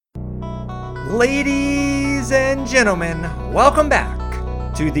Ladies and gentlemen, welcome back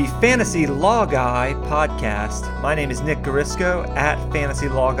to the Fantasy Law Guy podcast. My name is Nick Garisco at Fantasy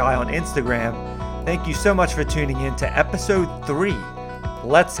Law Guy on Instagram. Thank you so much for tuning in to episode 3.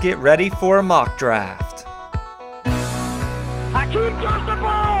 Let's get ready for a mock draft. Hakeem dropped the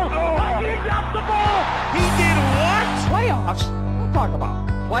ball! Hakeem dropped the ball! He did what? Playoffs? Don't talk about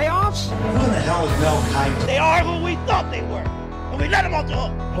playoffs. Who the hell is Mel Kiper? They are who we thought they were. And we let them off the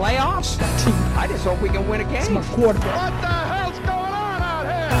hook. Playoffs? I just hope we can win a game. It's my quarterback. What the hell's going on out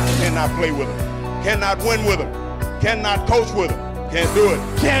here? Cannot play with him. Cannot win with him. Cannot coach with him. Can't do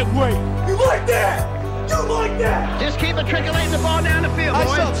it. Can't wait. You like that? You like that? Just keep it trickling the ball down the field, boy.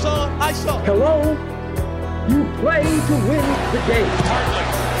 I saw, son. I saw. Hello? You play to win the game. Hartley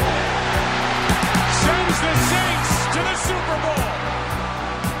sends the Saints to the Super Bowl.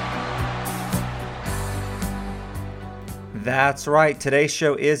 That's right. Today's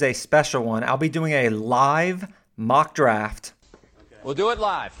show is a special one. I'll be doing a live mock draft. We'll do it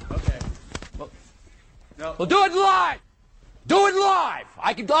live. Okay. We'll do it live. Do it live.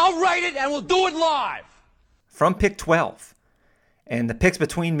 I'll write it and we'll do it live. From pick 12. And the picks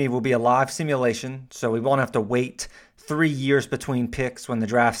between me will be a live simulation, so we won't have to wait 3 years between picks when the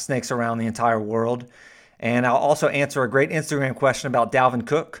draft snakes around the entire world. And I'll also answer a great Instagram question about Dalvin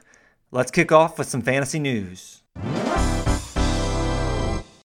Cook. Let's kick off with some fantasy news.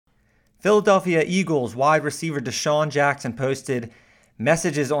 Philadelphia Eagles wide receiver DeSean Jackson posted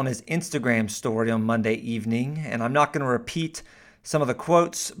messages on his Instagram story on Monday evening, and I'm not going to repeat some of the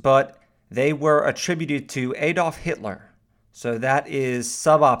quotes, but they were attributed to Adolf Hitler, so that is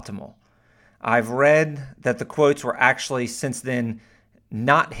suboptimal. I've read that the quotes were actually since then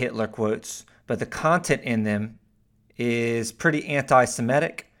not Hitler quotes, but the content in them is pretty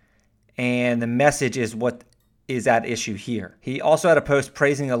anti-Semitic, and the message is what is at issue here. He also had a post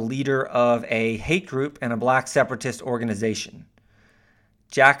praising a leader of a hate group and a black separatist organization.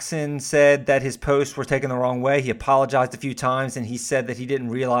 Jackson said that his posts were taken the wrong way. He apologized a few times, and he said that he didn't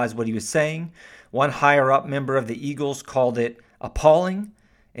realize what he was saying. One higher-up member of the Eagles called it appalling,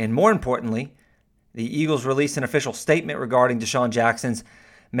 and more importantly, the Eagles released an official statement regarding DeSean Jackson's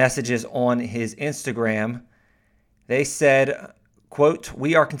messages on his Instagram. They said, quote,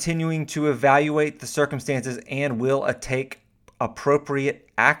 "We are continuing to evaluate the circumstances and will take appropriate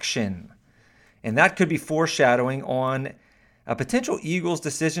action." And that could be foreshadowing on a potential Eagles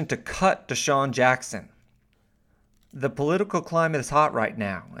decision to cut DeSean Jackson. The political climate is hot right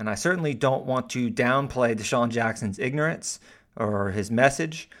now, and I certainly don't want to downplay DeSean Jackson's ignorance or his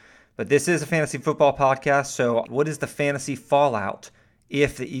message, but this is a fantasy football podcast, so what is the fantasy fallout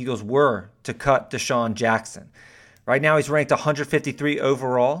if the Eagles were to cut DeSean Jackson? Right now he's ranked 153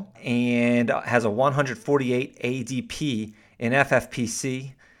 overall and has a 148 ADP in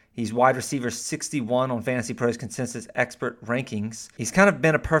FFPC. He's wide receiver 61 on Fantasy Pros Consensus Expert Rankings. He's kind of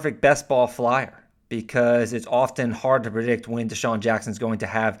been a perfect best ball flyer because it's often hard to predict when DeSean Jackson's going to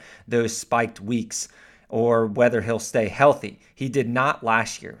have those spiked weeks or whether he'll stay healthy. He did not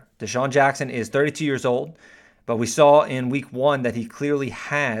last year. DeSean Jackson is 32 years old, but we saw in week 1 that he clearly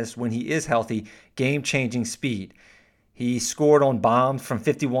has, when he is healthy, game-changing speed. He scored on bombs from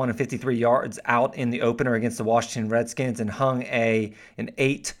 51 and 53 yards out in the opener against the Washington Redskins and hung an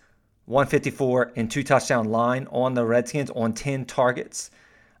 8, 154, and 2-touchdown line on the Redskins on 10 targets.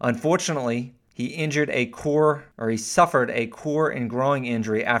 Unfortunately, he suffered a core and growing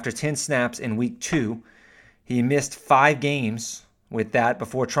injury after 10 snaps in week 2. He missed 5 games with that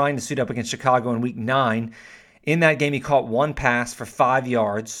before trying to suit up against Chicago in week 9. In that game, he caught 1 pass for 5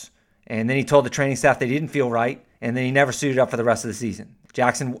 yards, and then he told the training staff they didn't feel right, and then he never suited up for the rest of the season.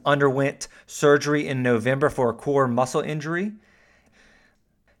 Jackson underwent surgery in November for a core muscle injury.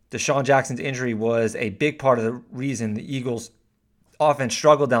 DeSean Jackson's injury was a big part of the reason the Eagles' offense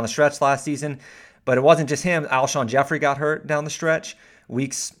struggled down the stretch last season, but it wasn't just him. Alshon Jeffrey got hurt down the stretch.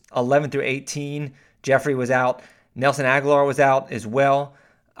 Weeks 11 through 18, Jeffrey was out. Nelson Aguilar was out as well.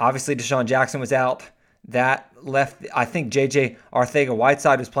 Obviously, DeSean Jackson was out. That left, I think J.J.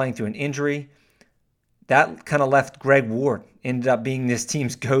 Arcega-Whiteside was playing through an injury. That kind of left Greg Ward, ended up being this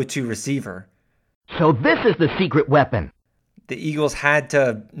team's go-to receiver. So this is the secret weapon. The Eagles had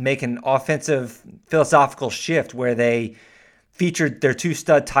to make an offensive philosophical shift where they featured their 2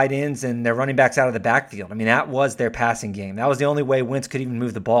 stud tight ends and their running backs out of the backfield. I mean, that was their passing game. That was the only way Wentz could even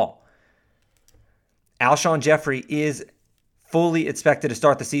move the ball. Alshon Jeffrey is fully expected to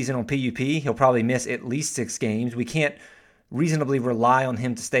start the season on PUP. He'll probably miss at least 6 games. We can't reasonably rely on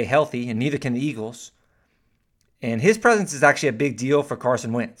him to stay healthy, and neither can the Eagles. And his presence is actually a big deal for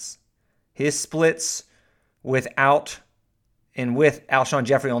Carson Wentz. His splits without and with Alshon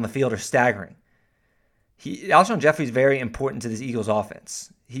Jeffrey on the field are staggering. Alshon Jeffrey is very important to this Eagles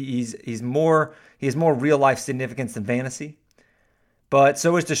offense. He has more real life significance than fantasy. But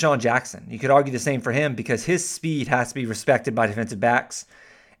so is DeSean Jackson. You could argue the same for him because his speed has to be respected by defensive backs,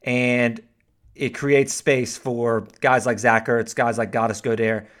 and it creates space for guys like Zach Ertz, guys like Goddess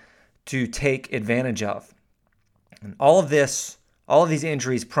Godair to take advantage of. And all of these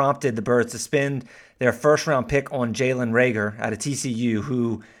injuries prompted the Birds to spend their first-round pick on Jalen Reagor out of TCU,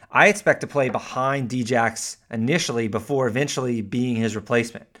 who I expect to play behind Djax initially before eventually being his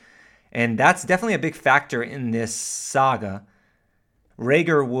replacement. And that's definitely a big factor in this saga.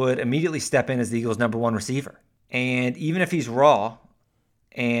 Reagor would immediately step in as the Eagles' number one receiver. And even if he's raw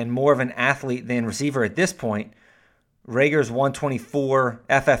and more of an athlete than receiver at this point, Reagor's 124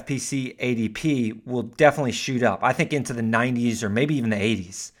 FFPC ADP will definitely shoot up, I think into the 90s or maybe even the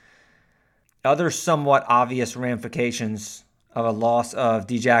 80s. Other somewhat obvious ramifications of a loss of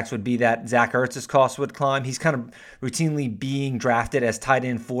Djax would be that Zach Ertz's cost would climb. He's kind of routinely being drafted as tight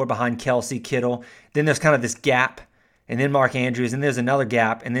end 4 behind Kelsey, Kittle. Then there's kind of this gap, and then Mark Andrews, and there's another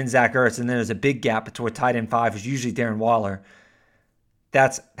gap, and then Zach Ertz, and then there's a big gap between tight end 5, who's usually Darren Waller.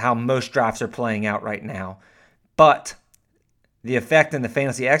 That's how most drafts are playing out right now. But the effect in the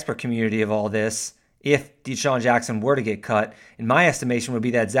fantasy expert community of all this, if DeSean Jackson were to get cut, in my estimation would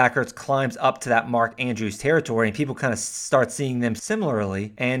be that Zach Ertz climbs up to that Mark Andrews territory and people kind of start seeing them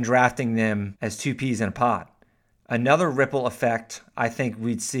similarly and drafting them as two peas in a pod. Another ripple effect I think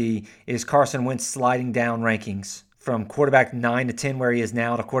we'd see is Carson Wentz sliding down rankings from quarterback 9 to 10 where he is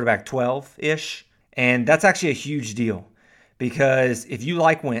now to quarterback 12-ish. And that's actually a huge deal because if you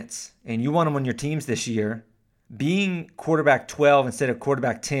like Wentz and you want him on your teams this year, being quarterback 12 instead of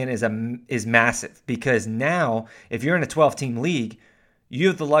quarterback 10 is massive because now if you're in a 12-team league, you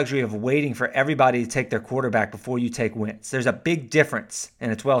have the luxury of waiting for everybody to take their quarterback before you take Wentz. There's a big difference in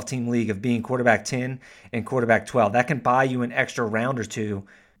a 12-team league of being quarterback 10 and quarterback 12. That can buy you an extra round or two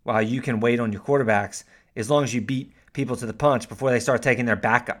while you can wait on your quarterbacks as long as you beat people to the punch before they start taking their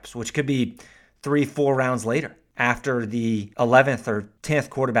backups, which could be 3-4 rounds later after the 11th or 10th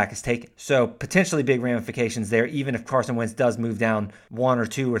quarterback is taken. So potentially big ramifications there, even if Carson Wentz does move down 1 or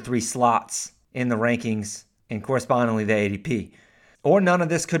 2 or 3 slots in the rankings and correspondingly the ADP. Or none of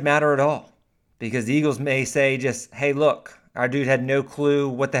this could matter at all because the Eagles may say just, hey, look, our dude had no clue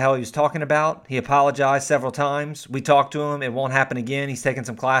what the hell he was talking about. He apologized several times. We talked to him. It won't happen again. He's taken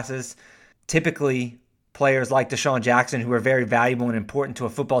some classes. Typically, players like DeSean Jackson, who are very valuable and important to a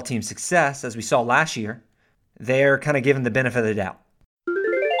football team's success, as we saw last year, they're kind of given the benefit of the doubt.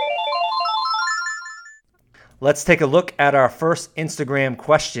 Let's take a look at our first Instagram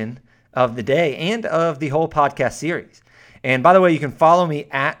question of the day and of the whole podcast series. And by the way, you can follow me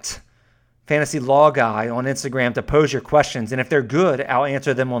at Fantasy Law Guy on Instagram to pose your questions. And if they're good, I'll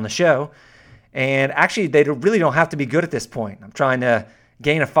answer them on the show. And actually, they really don't have to be good at this point. I'm trying to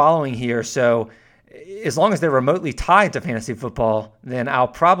gain a following here. So as long as they're remotely tied to fantasy football, then I'll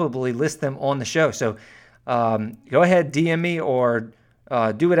probably list them on the show. So go ahead, DM me or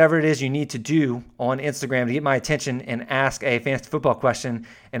do whatever it is you need to do on Instagram to get my attention and ask a fantasy football question,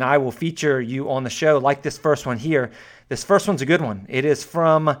 and I will feature you on the show like this first one here. This first one's a good one. It is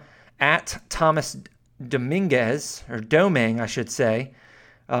from at Thomas Dominguez, or Doming, I should say.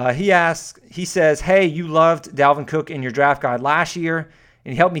 He says, hey, you loved Dalvin Cook in your draft guide last year,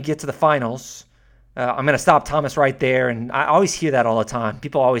 and he helped me get to the finals. I'm going to stop Thomas right there, and I always hear that all the time.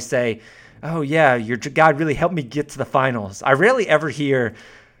 People always say, oh, yeah, your guide really helped me get to the finals. I rarely ever hear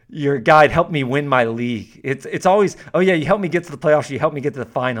your guide helped me win my league. It's always, oh, yeah, you helped me get to the playoffs, you helped me get to the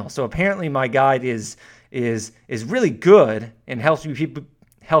finals. So apparently my guide is really good and helps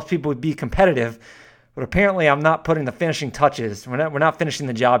people be competitive, but apparently I'm not putting the finishing touches. We're not finishing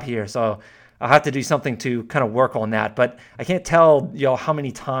the job here, so I'll have to do something to kind of work on that. But I can't tell y'all how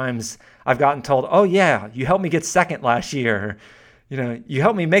many times I've gotten told, oh, yeah, you helped me get second last year. You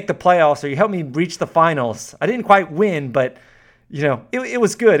helped me make the playoffs or you helped me reach the finals. I didn't quite win, but, it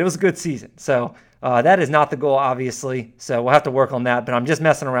was good. It was a good season. So that is not the goal, obviously. So we'll have to work on that. But I'm just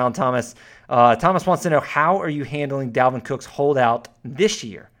messing around, Thomas. Thomas wants to know, how are you handling Dalvin Cook's holdout this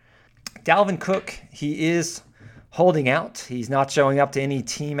year? Dalvin Cook, he is holding out. He's not showing up to any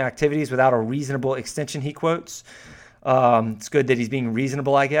team activities without a reasonable extension, he quotes. It's good that he's being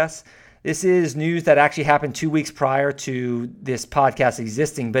reasonable, I guess. This is news that actually happened 2 weeks prior to this podcast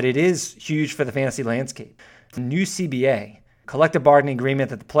existing, but it is huge for the fantasy landscape. The new CBA, collective bargaining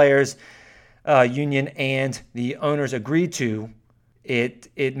agreement that the players union and the owners agreed to,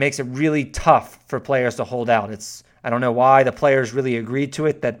 it makes it really tough for players to hold out. I don't know why the players really agreed to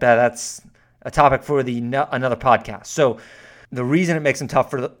it. That's a topic for another podcast. So The reason it makes them tough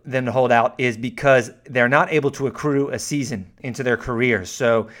for them to hold out is because they're not able to accrue a season into their careers.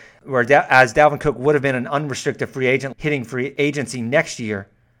 So as Dalvin Cook would have been an unrestricted free agent hitting free agency next year,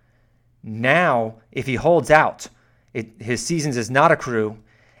 now if he holds out, his seasons does not accrue,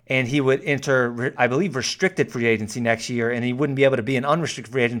 and he would enter, I believe, restricted free agency next year, and he wouldn't be able to be an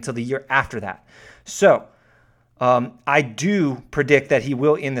unrestricted free agent until the year after that. So I do predict that he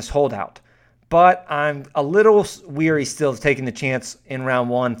will end this holdout. But I'm a little weary still of taking the chance in round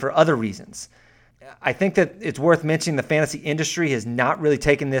one for other reasons. I think that it's worth mentioning the fantasy industry has not really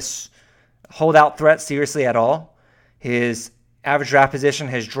taken this holdout threat seriously at all. His average draft position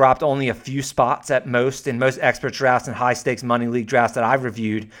has dropped only a few spots at most in most expert drafts and high-stakes money league drafts that I've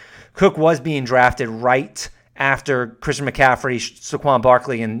reviewed. Cook was being drafted right after Christian McCaffrey, Saquon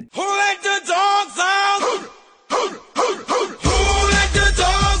Barkley, and Who let the dogs out? Who let the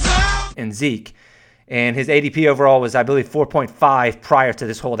dogs out? and Zeke. And his ADP overall was, I believe, 4.5 prior to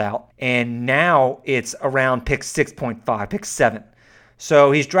this holdout. And now it's around pick 6.5, pick 7.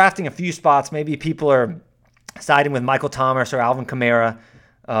 So he's drafting a few spots. Maybe people are siding with Michael Thomas or Alvin Kamara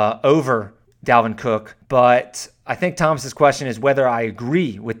over Dalvin Cook. But I think Thomas's question is whether I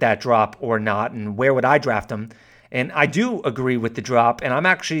agree with that drop or not, and where would I draft him. And I do agree with the drop, and I'm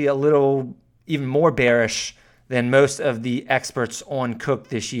actually a little even more bearish than most of the experts on Cook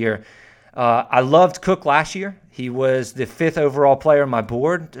this year. I loved Cook last year. He was the 5th overall player on my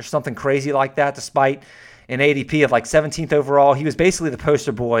board. There's something crazy like that, despite an ADP of like 17th overall. He was basically the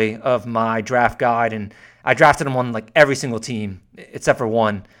poster boy of my draft guide, and I drafted him on like every single team except for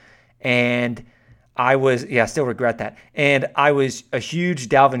one. And I still regret that. And I was a huge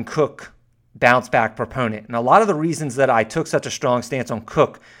Dalvin Cook bounce back proponent. And a lot of the reasons that I took such a strong stance on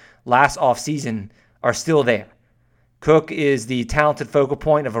Cook last offseason are still there. Cook is the talented focal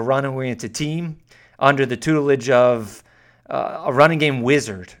point of a run-oriented team under the tutelage of a running game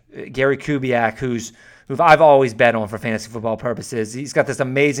wizard, Gary Kubiak, who I've always bet on for fantasy football purposes. He's got this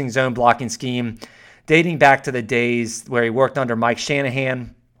amazing zone blocking scheme dating back to the days where he worked under Mike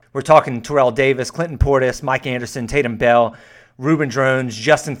Shanahan. We're talking Terrell Davis, Clinton Portis, Mike Anderson, Tatum Bell, Reuben Drones,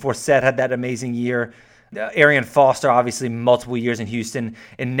 Justin Forsett had that amazing year. Arian Foster, obviously multiple years in Houston,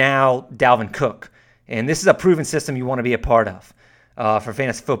 and now Dalvin Cook. And this is a proven system you want to be a part of for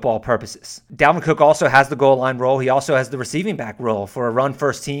fantasy football purposes. Dalvin Cook also has the goal line role. He also has the receiving back role for a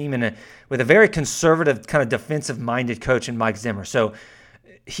run-first team and with a very conservative, kind of defensive-minded coach in Mike Zimmer. So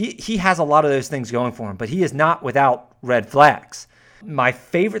he has a lot of those things going for him, but he is not without red flags. My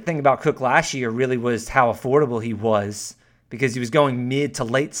favorite thing about Cook last year really was how affordable he was, because he was going mid to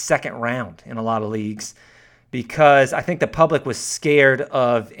late second round in a lot of leagues, because I think the public was scared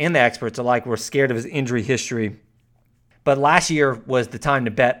of, and the experts alike were scared of his injury history. But last year was the time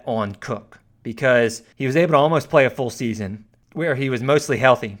to bet on Cook, because he was able to almost play a full season where he was mostly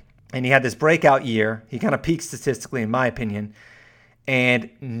healthy. And he had this breakout year. He kind of peaked statistically, in my opinion. And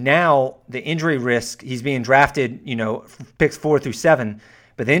now the injury risk, he's being drafted, picks 4 through 7.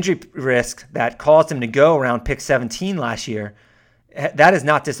 But the injury risk that caused him to go around pick 17 last year, that has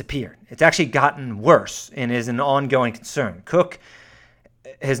not disappeared. It's actually gotten worse and is an ongoing concern. Cook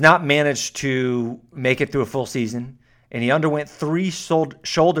has not managed to make it through a full season, and he underwent 3 shoulder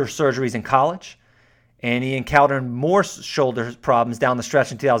surgeries in college, and he encountered more shoulder problems down the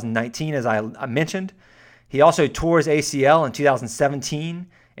stretch in 2019, as I mentioned. He also tore his ACL in 2017,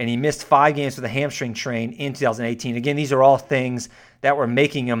 and he missed 5 games with a hamstring strain in 2018. Again, these are all things that were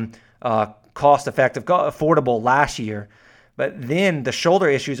making him cost-effective, affordable last year. But then the shoulder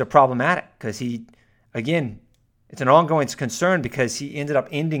issues are problematic because it's an ongoing concern because he ended up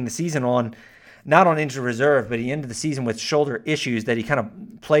ending the season not on injured reserve, but he ended the season with shoulder issues that he kind of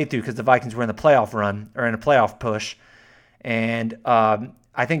played through because the Vikings were in the playoff run or in a playoff push. And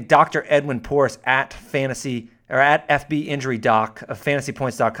I think Dr. Edwin Porras at FB Injury Doc of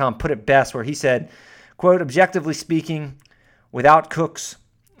fantasypoints.com put it best, where he said, quote, "Objectively speaking, without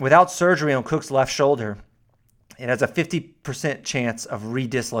surgery on Cook's left shoulder, it has a 50% chance of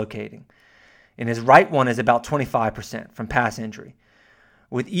redislocating. And his right one is about 25% from past injury.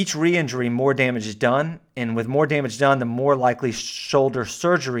 With each re-injury, more damage is done. And with more damage done, the more likely shoulder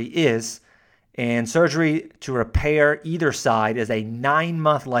surgery is. And surgery to repair either side is a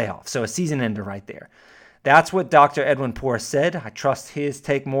 9-month layoff. So a season ender right there." That's what Dr. Edwin Porras said. I trust his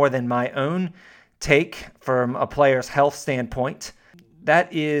take more than my own take from a player's health standpoint.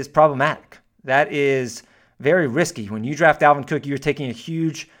 That is problematic. That is very risky. When you draft Dalvin Cook, you're taking a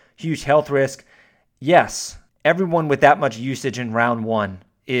huge, huge health risk. Yes, everyone with that much usage in round 1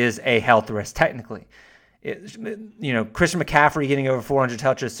 is a health risk, technically. Christian McCaffrey getting over 400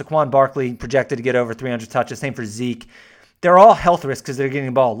 touches, Saquon Barkley projected to get over 300 touches, same for Zeke. they're all health risks because they're getting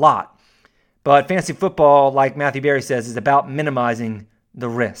the ball a lot. But fantasy football, like Matthew Berry says, is about minimizing the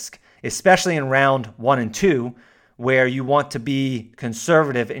risk, especially in round 1 and 2, where you want to be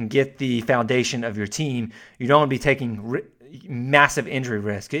conservative and get the foundation of your team. You don't want to be taking massive injury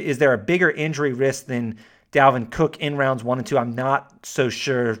risk. Is there a bigger injury risk than Dalvin Cook in rounds 1 and 2? I'm not so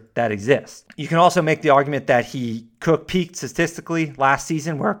sure that exists. You can also make the argument that Cook peaked statistically last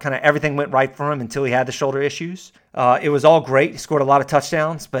season, where kind of everything went right for him until he had the shoulder issues. It was all great. He scored a lot of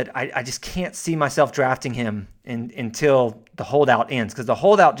touchdowns, but I just can't see myself drafting him until the holdout ends, because the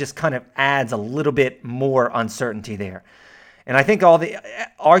holdout just kind of adds a little bit more uncertainty there. And I think all the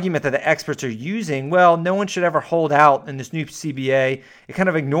argument that the experts are using, well, no one should ever hold out in this new CBA, it kind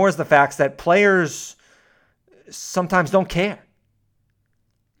of ignores the facts that players sometimes don't care.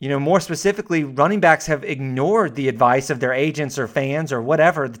 More specifically, running backs have ignored the advice of their agents or fans or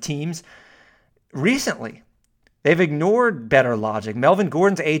whatever, the teams, recently. They've ignored better logic. Melvin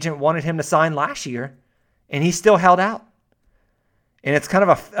Gordon's agent wanted him to sign last year, and he still held out. And it's kind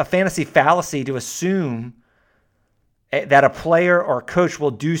of a fantasy fallacy to assume that a player or coach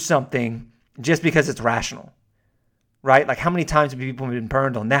will do something just because it's rational, right? Like, how many times have people been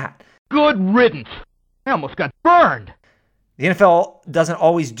burned on that? Good riddance. I almost got burned. The NFL doesn't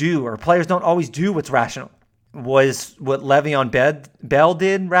always do, or players don't always do what's rational. Was what Le'Veon Bell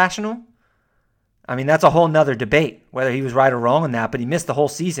did rational? I mean, that's a whole nother debate, whether he was right or wrong on that, but he missed the whole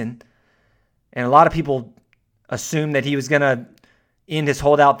season. And a lot of people assumed that he was going to end his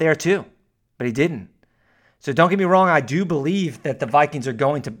holdout there too, but he didn't. So don't get me wrong, I do believe that the Vikings are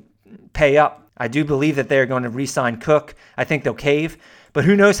going to pay up. I do believe that they're going to re-sign Cook. I think they'll cave, but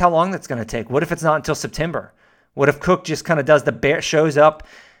who knows how long that's going to take? What if it's not until September? What if Cook just kind of shows up,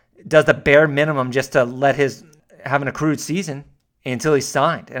 does the bare minimum just to have an accrued season until he's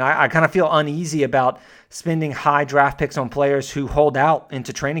signed? And I kind of feel uneasy about spending high draft picks on players who hold out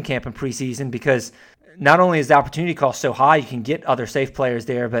into training camp and preseason, because not only is the opportunity cost so high, you can get other safe players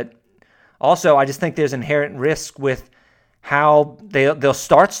there, but also I just think there's inherent risk with how they'll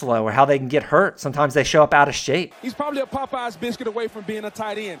start slow or how they can get hurt. Sometimes they show up out of shape. He's probably a Popeye's biscuit away from being a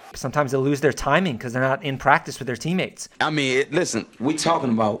tight end. Sometimes they lose their timing because they're not in practice with their teammates. I mean, listen, we talking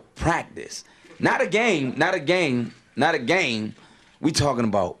about practice. Not a game. We talking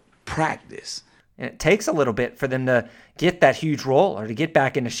about practice. And it takes a little bit for them to get that huge role or to get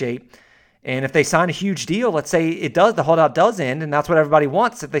back into shape. And if they sign a huge deal, let's say the holdout does end, and that's what everybody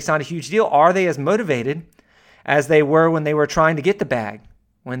wants. If they sign a huge deal, are they as motivated as they were when they were trying to get the bag,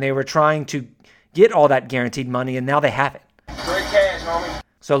 when they were trying to get all that guaranteed money, and now they have it? Great cash, homie.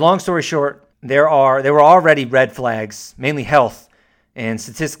 So long story short, there were already red flags, mainly health and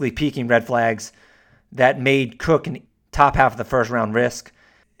statistically peaking red flags, that made Cook an top half of the first round risk.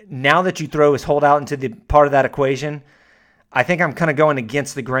 Now that you throw his holdout into the part of that equation, I think I'm kind of going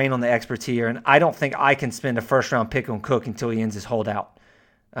against the grain on the experts here, and I don't think I can spend a first round pick on Cook until he ends his holdout.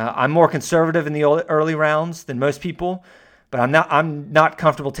 I'm more conservative in the early rounds than most people, but I'm not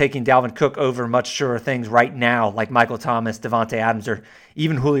comfortable taking Dalvin Cook over much surer things right now, like Michael Thomas, Devontae Adams, or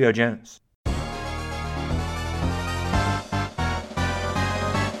even Julio Jones.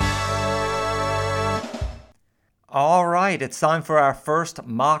 All right, it's time for our first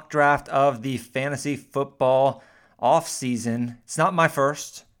mock draft of the fantasy football offseason. It's not my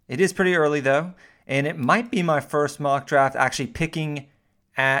first. It is pretty early, though, and it might be my first mock draft actually picking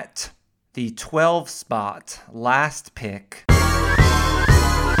at the 12 spot, last pick.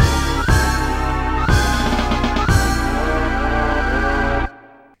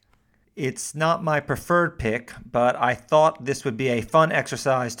 It's not my preferred pick, but I thought this would be a fun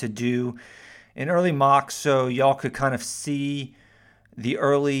exercise to do in early mocks so y'all could kind of see the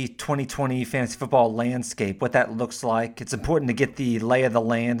early 2020 fantasy football landscape, what that looks like. It's important to get the lay of the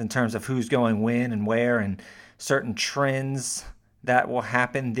land in terms of who's going when and where and certain trends that will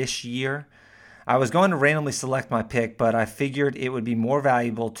happen this year. I was going to randomly select my pick, but I figured it would be more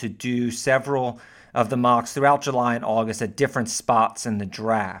valuable to do several of the mocks throughout July and August at different spots in the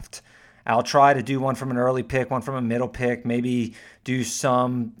draft. I'll try to do one from an early pick, one from a middle pick, maybe do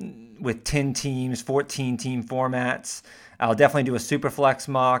some with 10 teams, 14 team formats. I'll definitely do a Superflex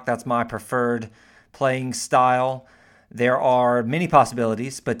mock. That's my preferred playing style. There are many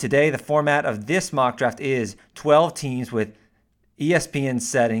possibilities, but today the format of this mock draft is 12 teams with ESPN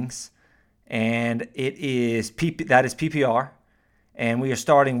settings, and that is PPR. And we are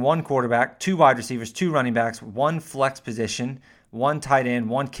starting one quarterback, 2 wide receivers, 2 running backs, 1 flex position, 1 tight end,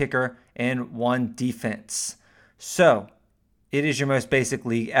 1 kicker, and 1 defense. So it is your most basic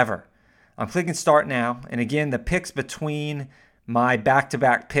league ever. I'm clicking start now. And again, the picks between my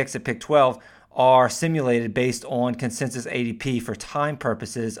back-to-back picks at pick 12 are simulated based on consensus ADP for time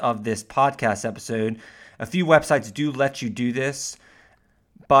purposes of this podcast episode. A few websites do let you do this,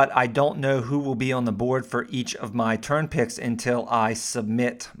 but I don't know who will be on the board for each of my turn picks until I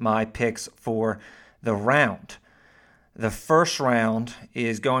submit my picks for the round. The first round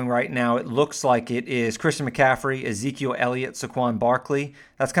is going right now. It looks like it is Christian McCaffrey, Ezekiel Elliott, Saquon Barkley.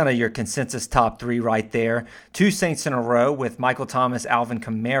 That's kind of your consensus top three right there. 2 Saints in a row with Michael Thomas, Alvin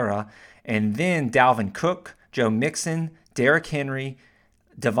Kamara, and then Dalvin Cook, Joe Mixon, Derrick Henry,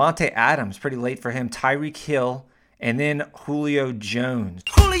 Devontae Adams, pretty late for him, Tyreek Hill, and then Julio Jones.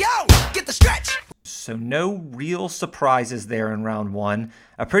 Julio, get the stretch. So no real surprises there in round one.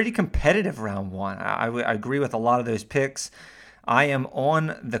 A pretty competitive round one. I agree with a lot of those picks. I am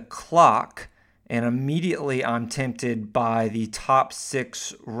on the clock, and immediately I'm tempted by the top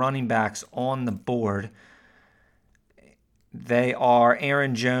 6 running backs on the board. They are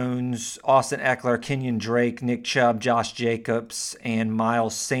Aaron Jones, Austin Eckler, Kenyon Drake, Nick Chubb, Josh Jacobs, and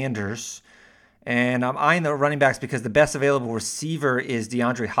Miles Sanders. And I'm eyeing the running backs because the best available receiver is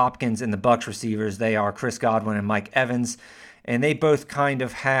DeAndre Hopkins, and the Bucs receivers, they are Chris Godwin and Mike Evans. And they both kind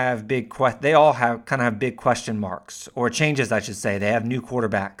of have big big question marks, or changes, I should say. They have new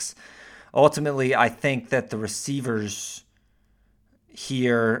quarterbacks. Ultimately, I think that the receivers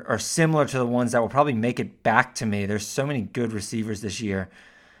here are similar to the ones that will probably make it back to me. There's so many good receivers this year.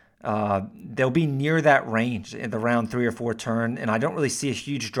 They'll be near that range in the round 3 or 4 turn, and I don't really see a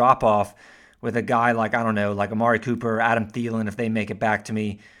huge drop-off with a guy like Amari Cooper or Adam Thielen if they make it back to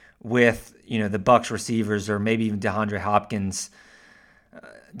me with, the Bucs receivers, or maybe even DeAndre Hopkins.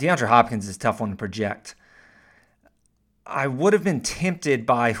 DeAndre Hopkins is a tough one to project. I would have been tempted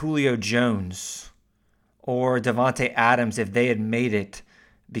by Julio Jones or Devontae Adams if they had made it,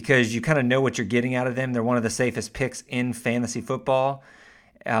 because you kind of know what you're getting out of them. They're one of the safest picks in fantasy football,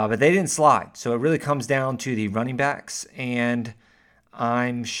 but they didn't slide. So it really comes down to the running backs, and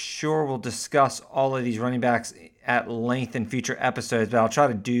I'm sure we'll discuss all of these running backs at length in future episodes, but I'll try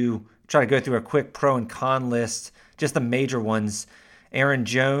to go through a quick pro and con list, just the major ones. Aaron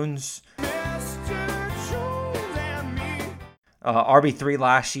Jones, RB3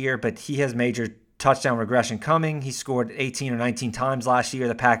 last year, but he has major touchdown regression coming. He scored 18 or 19 times last year.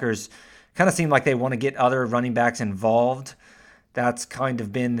 The Packers kind of seem like they want to get other running backs involved. That's kind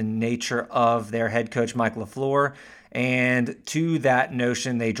of been the nature of their head coach, Mike LaFleur. And to that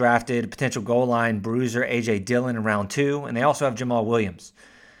notion, they drafted potential goal line bruiser A.J. Dillon in round 2, and they also have Jamal Williams.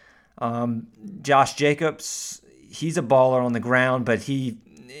 Josh Jacobs, he's a baller on the ground, but he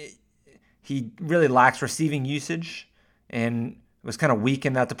really lacks receiving usage and was kind of weak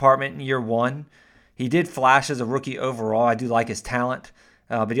in that department in year 1. He did flash as a rookie overall. I do like his talent,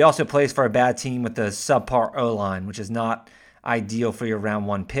 but he also plays for a bad team with the subpar O-line, which is not ideal for your round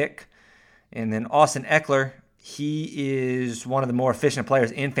 1 pick. And then Austin Eckler, he is one of the more efficient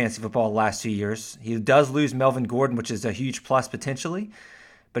players in fantasy football the last 2 years. He does lose Melvin Gordon, which is a huge plus potentially,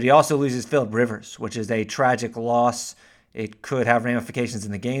 but he also loses Phillip Rivers, which is a tragic loss. It could have ramifications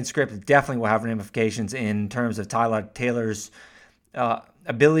in the game script. It definitely will have ramifications in terms of Tyler Taylor's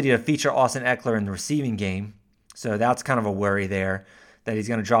ability to feature Austin Eckler in the receiving game. So that's kind of a worry there, that he's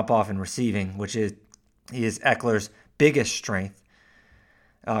going to drop off in receiving, which is Eckler's biggest strength.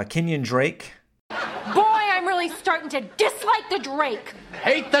 Kenyon Drake. Boy, I'm really starting to dislike the Drake.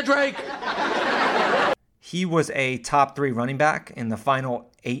 Hate the Drake. He was a top 3 running back in the final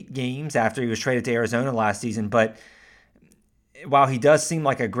 8 games after he was traded to Arizona last season. But while he does seem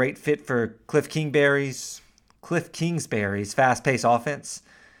like a great fit for Cliff Kingsbury's fast-paced offense,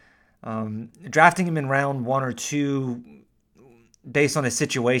 drafting him in round 1 or 2 based on his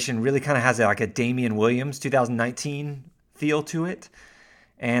situation really kind of has like a Damian Williams 2019 feel to it.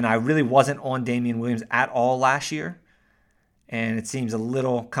 And I really wasn't on Damian Williams at all last year. And it seems a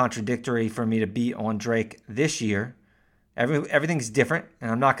little contradictory for me to be on Drake this year. Everything's different.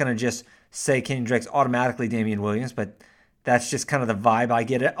 And I'm not going to just say Kenyon Drake's automatically Damian Williams, but that's just kind of the vibe I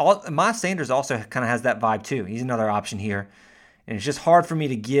get. Miles Sanders also kind of has that vibe too. He's another option here. And it's just hard for me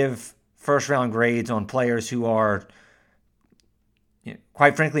to give first-round grades on players who are,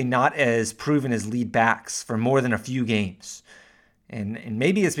 quite frankly, not as proven as lead backs for more than a few games. And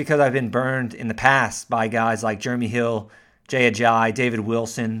maybe it's because I've been burned in the past by guys like Jeremy Hill, Jay Ajayi, David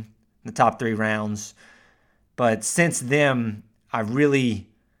Wilson in the top 3 rounds. But since then, I've really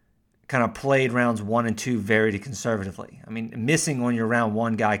kind of played rounds 1 and 2 very conservatively. I mean, missing on your round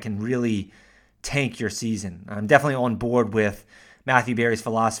 1 guy can really tank your season. I'm definitely on board with Matthew Berry's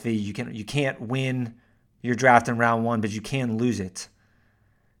philosophy. You can't win your draft in round 1, but you can lose it.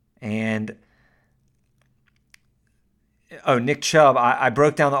 And Oh, Nick Chubb. I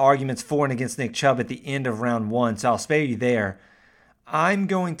broke down the arguments for and against Nick Chubb at the end of round 1, so I'll spare you there. I'm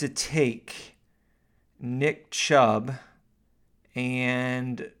going to take Nick Chubb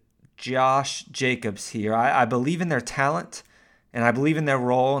and Josh Jacobs here. I believe in their talent, and I believe in their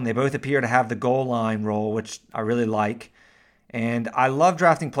role, and they both appear to have the goal line role, which I really like. And I love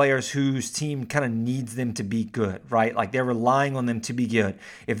drafting players whose team kind of needs them to be good, right? Like they're relying on them to be good.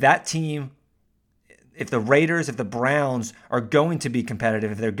 If that team, if the Raiders, if the Browns are going to be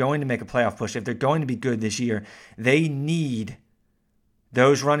competitive, if they're going to make a playoff push, if they're going to be good this year, they need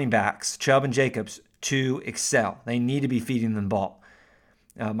those running backs, Chubb and Jacobs, to excel. They need to be feeding them the ball.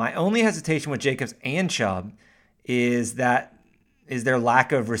 My only hesitation with Jacobs and Chubb is their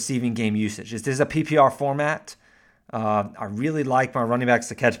lack of receiving game usage. This is a PPR format. I really like my running backs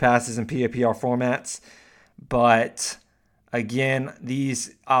to catch passes in PPR formats, but again,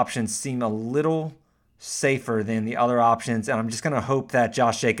 these options seem a little safer than the other options, and I'm just going to hope that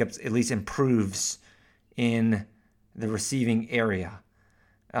Josh Jacobs at least improves in the receiving area.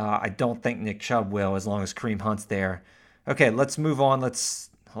 I don't think Nick Chubb will, as long as Kareem Hunt's there. Okay, let's move on.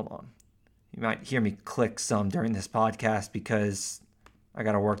 Hold on. You might hear me click some during this podcast because I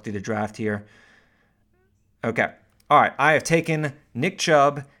got to work through the draft here. Okay. All right, I have taken Nick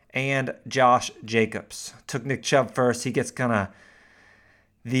Chubb and Josh Jacobs. Took Nick Chubb first. He gets the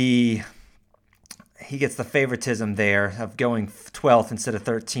favoritism there of going 12th instead of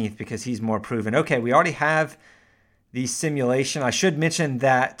 13th because he's more proven. Okay, we already have the simulation. I should mention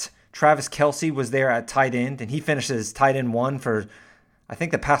that Travis Kelce was there at tight end, and he finishes tight end 1 for, I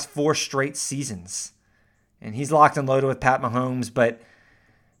think, the past 4 straight seasons. And he's locked and loaded with Pat Mahomes, but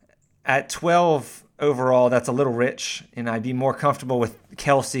at 12 overall, that's a little rich, and I'd be more comfortable with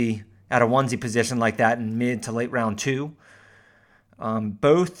Kelce at a onesie position like that in mid to late round 2.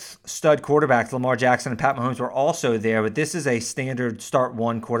 Both stud quarterbacks, Lamar Jackson and Pat Mahomes, were also there, but this is a standard start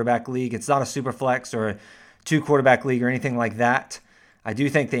 1 quarterback league. It's not a super flex or a 2 quarterback league or anything like that. I do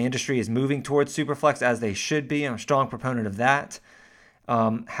think the industry is moving towards super flex, as they should be. I'm a strong proponent of that.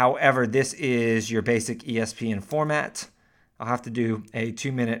 However, this is your basic ESPN format. I'll have to do a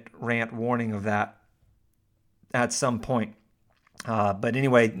 2-minute rant warning of that at some point. But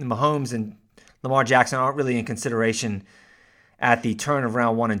anyway, Mahomes and Lamar Jackson aren't really in consideration at the turn of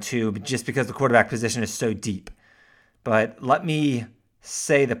round 1 and 2, but just because the quarterback position is so deep. But let me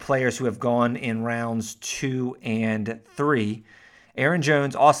say the players who have gone in rounds 2 and 3. Aaron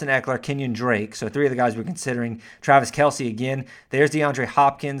Jones, Austin Eckler, Kenyon Drake. So 3 of the guys we're considering. Travis Kelce again. There's DeAndre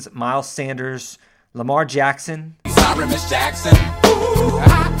Hopkins, Miles Sanders, Lamar Jackson. Sorry, Miss Jackson. Ooh,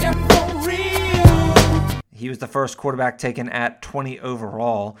 I am for real. He was the first quarterback taken at 20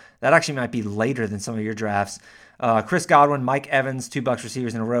 overall. That actually might be later than some of your drafts. Chris Godwin, Mike Evans, 2 Bucs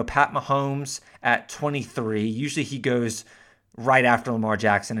receivers in a row. Pat Mahomes at 23. Usually he goes right after Lamar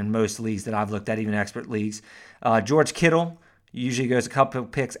Jackson in most leagues that I've looked at, even expert leagues. George Kittle usually goes a couple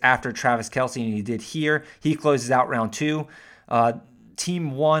of picks after Travis Kelce, and he did here. He closes out round 2.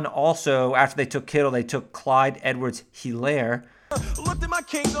 Team 1 also, after they took Kittle, they took Clyde Edwards-Helaire. Looked at my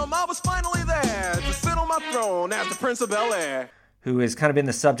kingdom, I was finally there to sit on my throne as the Prince of Bel-Air. Who has kind of been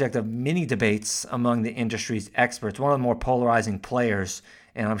the subject of many debates among the industry's experts, one of the more polarizing players,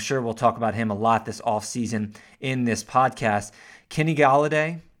 and I'm sure we'll talk about him a lot this offseason in this podcast. Kenny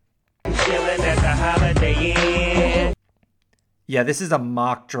Golladay. Yeah, this is a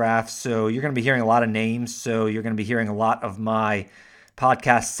mock draft, so you're going to be hearing a lot of names, so you're going to be hearing a lot of my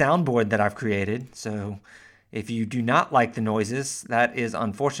podcast soundboard that I've created. So if you do not like the noises, that is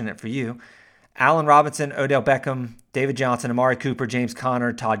unfortunate for you. Allen Robinson, Odell Beckham, David Johnson, Amari Cooper, James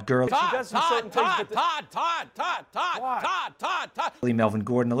Conner, Todd Gurley. Melvin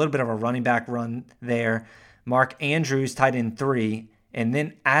Gordon, a little bit of a running back run there. Mark Andrews, tight end 3. And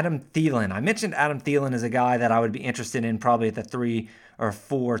then Adam Thielen. I mentioned Adam Thielen as a guy that I would be interested in probably at the 3 or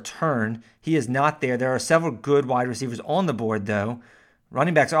 4 turn. He is not there. There are several good wide receivers on the board, though.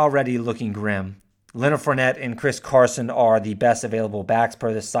 Running backs are already looking grim. Leonard Fournette and Chris Carson are the best available backs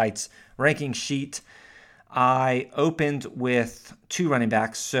per the site's ranking sheet. I opened with 2 running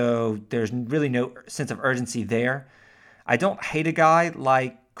backs, so there's really no sense of urgency there. I don't hate a guy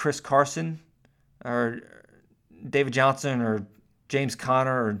like Chris Carson or David Johnson or James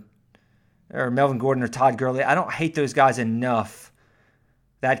Conner or Melvin Gordon or Todd Gurley. I don't hate those guys enough,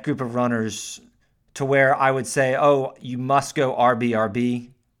 that group of runners, to where I would say, oh, you must go RB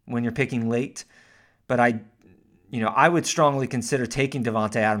when you're picking late. But I would strongly consider taking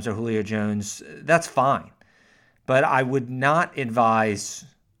Devontae Adams or Julio Jones. That's fine. But I would not advise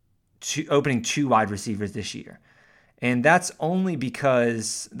opening 2 wide receivers this year. And that's only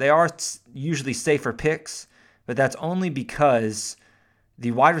because they are usually safer picks, but that's only because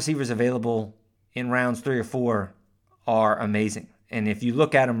the wide receivers available in rounds 3 or 4 are amazing. And if you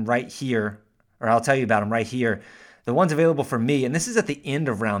look at them right here, or I'll tell you about them right here, the ones available for me, and this is at the end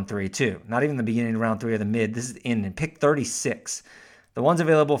of round 3 too, not even the beginning of round 3 or the mid, this is the end, and pick 36. The ones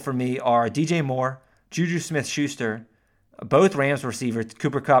available for me are DJ Moore, Juju Smith-Schuster, both Rams receivers,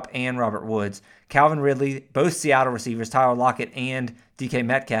 Cooper Kupp and Robert Woods, Calvin Ridley, both Seattle receivers, Tyler Lockett and DK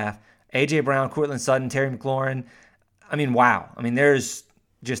Metcalf, A.J. Brown, Courtland Sutton, Terry McLaurin. I mean, wow. I mean, there's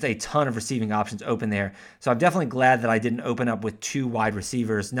just a ton of receiving options open there. So I'm definitely glad that I didn't open up with 2 wide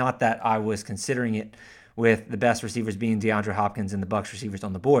receivers. Not that I was considering it with the best receivers being DeAndre Hopkins and the Bucs receivers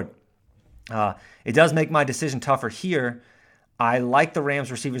on the board. It does make my decision tougher here. I like the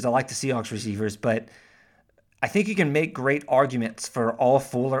Rams receivers. I like the Seahawks receivers, but I think you can make great arguments for all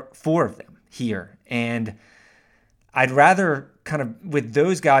four of them here. And I'd rather with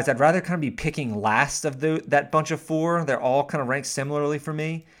those guys, I'd rather be picking last of that bunch of 4. They're all kind of ranked similarly for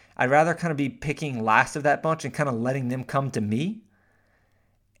me. I'd rather be picking last of that bunch and letting them come to me.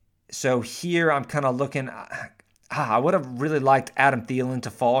 So here I'm looking, I would have really liked Adam Thielen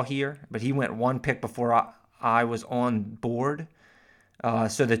to fall here, but he went 1 pick before I was on board.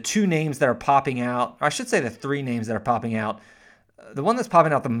 So the 2 names that are popping out, or I should say the 3 names that are popping out, the one that's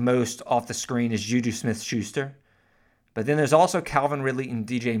popping out the most off the screen is Juju Smith-Schuster. But then there's also Calvin Ridley and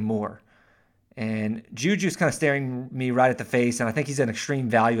DJ Moore. And Juju's staring me right at the face, and I think he's an extreme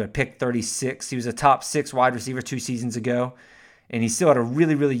value at pick 36. He was a top 6 wide receiver 2 seasons ago, and he's still at a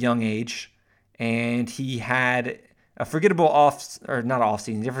really, really young age. And he had a forgettable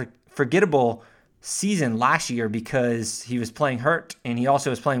forgettable season last year because he was playing hurt, and he also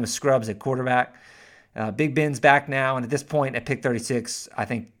was playing with scrubs at quarterback. Big Ben's back now, and at this point at pick 36, I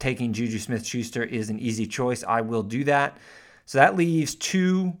think taking Juju Smith-Schuster is an easy choice. I will do that. So that leaves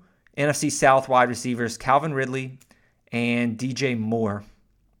 2 NFC South wide receivers, Calvin Ridley and DJ Moore.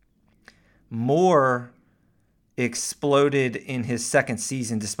 Moore exploded in his second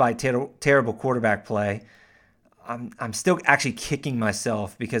season despite terrible quarterback play. I'm still actually kicking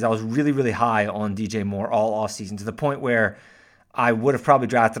myself because I was really, really high on DJ Moore all offseason to the point where I would have probably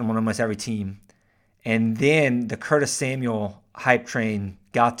drafted him on almost every team. And then the Curtis Samuel hype train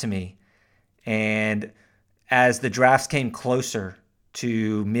got to me. And as the drafts came closer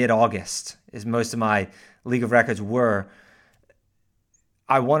to mid-August, as most of my League of Records were,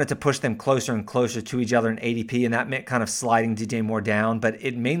 I wanted to push them closer and closer to each other in ADP, and that meant sliding DJ Moore down, but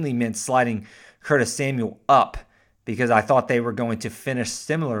it mainly meant sliding Curtis Samuel up because I thought they were going to finish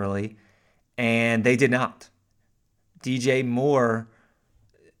similarly, and they did not. DJ Moore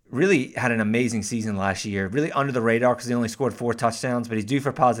really had an amazing season last year, really under the radar because he only scored 4 touchdowns, but he's due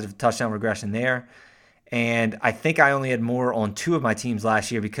for positive touchdown regression there. And I think I only had Moore on 2 of my teams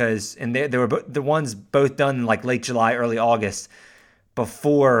last year because, and they were the ones both done in late July, early August,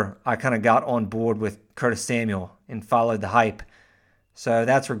 before I got on board with Curtis Samuel and followed the hype. So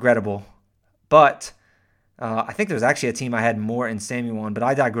that's regrettable. But I think there was actually a team I had Moore and Samuel on, but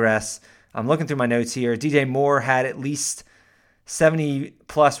I digress. I'm looking through my notes here. DJ Moore had at least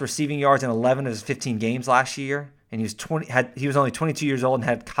 70-plus receiving yards in 11 of his 15 games last year, and he was only 22 years old and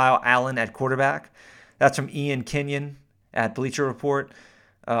had Kyle Allen at quarterback. That's from Ian Kenyon at Bleacher Report.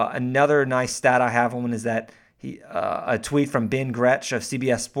 Another nice stat I have on him is that a tweet from Ben Gretsch of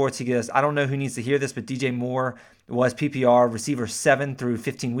CBS Sports. He goes, I don't know who needs to hear this, but DJ Moore was PPR receiver 7 through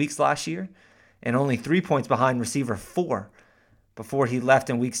 15 weeks last year, and only 3 points behind receiver 4 before he left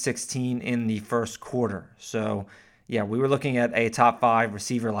in week 16 in the first quarter. So yeah, we were looking at a top 5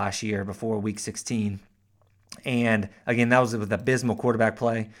 receiver last year before week 16. And again, that was with abysmal quarterback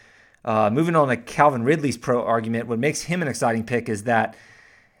play. Moving on to Calvin Ridley's pro argument, what makes him an exciting pick is that,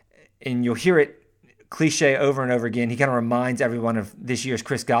 and you'll hear it cliche over and over again, he reminds everyone of this year's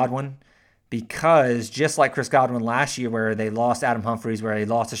Chris Godwin, because just like Chris Godwin last year where they lost Adam Humphries, where they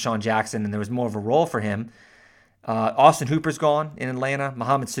lost Deshaun Jackson, and there was more of a role for him, Austin Hooper's gone in Atlanta.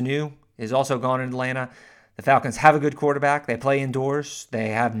 Mohamed Sanu is also gone in Atlanta. The Falcons have a good quarterback. They play indoors. They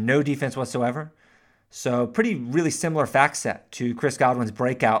have no defense whatsoever. So really similar fact set to Chris Godwin's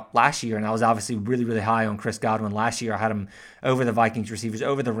breakout last year. And I was obviously really, really high on Chris Godwin last year. I had him over the Vikings receivers,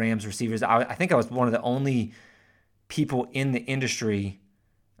 over the Rams receivers. I think I was one of the only people in the industry,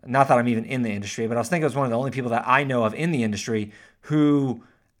 not that I'm even in the industry, but I was one of the only people that I know of in the industry who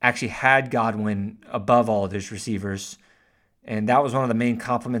actually had Godwin above all of his receivers. And that was one of the main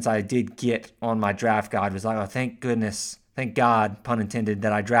compliments I did get on my draft guide, was like, oh, thank goodness, thank God, pun intended,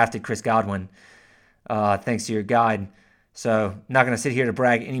 that I drafted Chris Godwin. Thanks to your guide. So not going to sit here to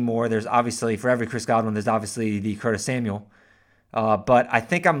brag anymore. There's obviously, for every Chris Godwin, there's obviously the Curtis Samuel. But I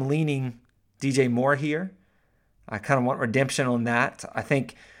think I'm leaning DJ Moore here. I kind of want redemption on that. I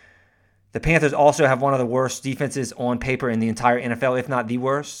think the Panthers also have one of the worst defenses on paper in the entire NFL, if not the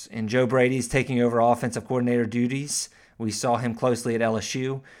worst. And Joe Brady's taking over offensive coordinator duties. We saw him closely at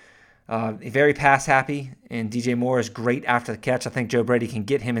LSU. Very pass happy, and DJ Moore is great after the catch. I think Joe Brady can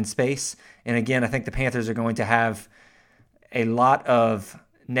get him in space. And again, I think the Panthers are going to have a lot of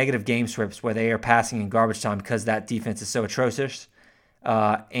negative game scripts where they are passing in garbage time because that defense is so atrocious.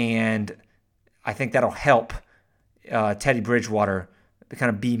 And I think that'll help Teddy Bridgewater to kind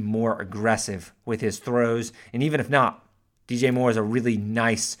of be more aggressive with his throws. And even if not, DJ Moore is a really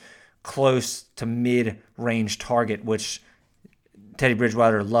nice, close to mid-range target, which Teddy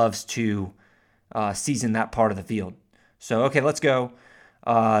Bridgewater loves to season that part of the field. So, okay, let's go.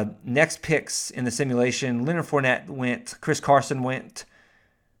 Next picks in the simulation, Leonard Fournette went, Chris Carson went,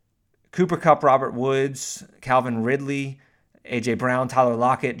 Cooper Kupp, Robert Woods, Calvin Ridley, A.J. Brown, Tyler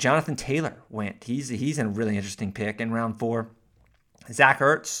Lockett, Jonathan Taylor went. He's a really interesting pick in round 4. Zach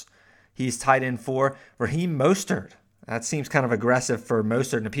Ertz, he's tight end 4. Raheem Mostert, that seems kind of aggressive for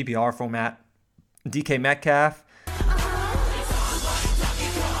Mostert in a PPR format. DK Metcalf.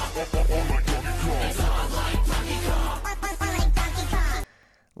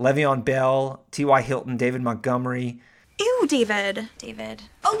 Le'Veon Bell, T.Y. Hilton, David Montgomery. Ew, David.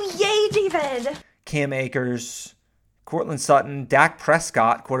 Oh, yay, David. Cam Akers, Cortland Sutton, Dak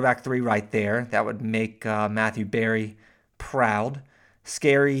Prescott, quarterback 3 right there. That would make Matthew Berry proud.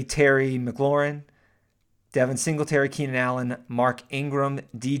 Scary Terry McLaurin, Devin Singletary, Keenan Allen, Mark Ingram,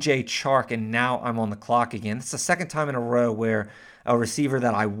 DJ Chark, and now I'm on the clock again. It's the second time in a row where a receiver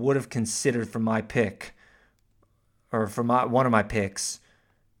that I would have considered for my pick, or for one of my picks,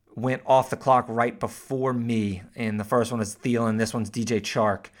 went off the clock right before me. And the first one is Thielen. This one's DJ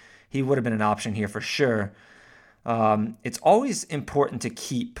Chark. He would have been an option here for sure. It's always important to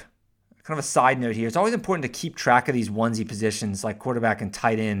keep, kind of a side note here, it's always important to keep track of these onesie positions like quarterback and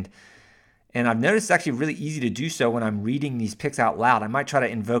tight end. And I've noticed it's actually really easy to do so when I'm reading these picks out loud. I might try to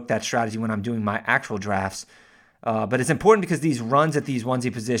invoke that strategy when I'm doing my actual drafts. But it's important because these runs at these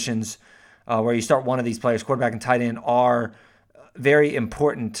onesie positions where you start one of these players, quarterback and tight end, are very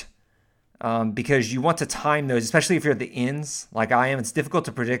important because you want to time those, especially if you're at the ends like I am. It's difficult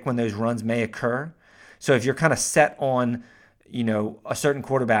to predict when those runs may occur. So if you're kind of set on, a certain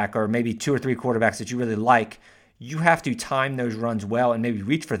quarterback or maybe 2 or 3 quarterbacks that you really like, you have to time those runs well and maybe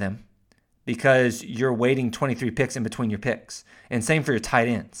reach for them because you're waiting 23 picks in between your picks. And same for your tight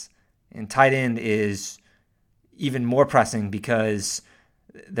ends. And tight end is even more pressing because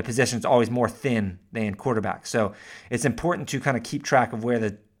the position is always more thin than quarterback. So it's important to kind of keep track of where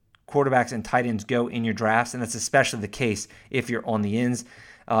the quarterbacks and tight ends go in your drafts, and that's especially the case if you're on the ends.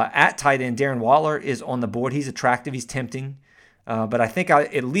 At tight end, Darren Waller is on the board. He's attractive. He's tempting. But I think I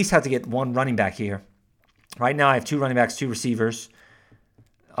at least have to get one running back here. Right now I have 2 running backs, 2 receivers.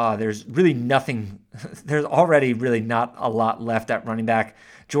 There's really nothing. There's already really not a lot left at running back.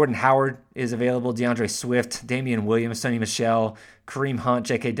 Jordan Howard is available. DeAndre Swift, Damian Williams, Sonny Michel, Kareem Hunt,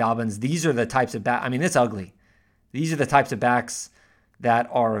 J.K. Dobbins. These are the types of backs. I mean, it's ugly. These are the types of backs that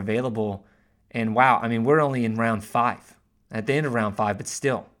are available. And wow, I mean, we're only in round 5, at the end of round 5, but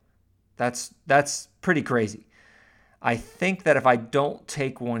still, that's pretty crazy. I think that if I don't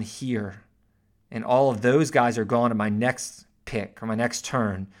take one here and all of those guys are gone to my next pick or my next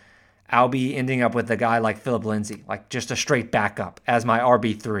turn, I'll be ending up with a guy like Phillip Lindsay, like just a straight backup as my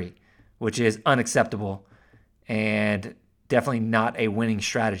RB3, which is unacceptable and definitely not a winning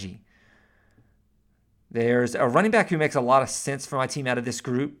strategy. There's a running back who makes a lot of sense for my team out of this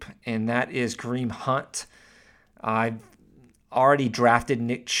group, and that is Kareem Hunt. I've already drafted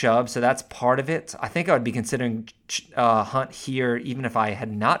Nick Chubb, so that's part of it. I think I would be considering Hunt here even if I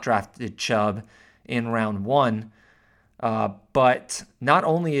had not drafted Chubb in round 1. But not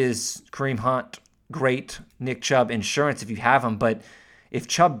only is Kareem Hunt great Nick Chubb insurance if you have him, but if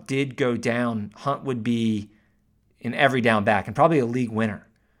Chubb did go down, Hunt would be an every down back and probably a league winner.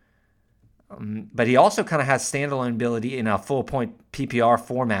 But he also kind of has standalone ability in a full point PPR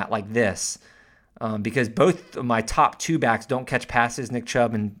format like this because both of my top 2 backs don't catch passes, Nick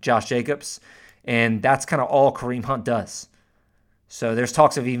Chubb and Josh Jacobs, and that's kind of all Kareem Hunt does. So there's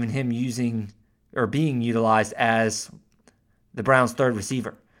talks of even him using or being utilized as the Browns' 3rd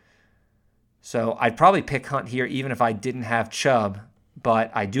receiver. So I'd probably pick Hunt here even if I didn't have Chubb,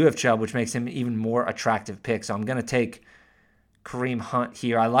 but I do have Chubb, which makes him an even more attractive pick. So I'm going to take Kareem Hunt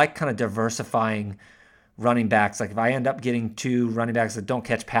here. I like kind of diversifying running backs. Like if I end up getting 2 running backs that don't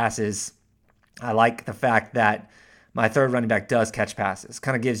catch passes, I like the fact that my 3rd running back does catch passes.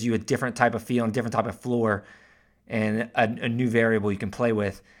 Kind of gives you a different type of feel and a different type of floor and a new variable you can play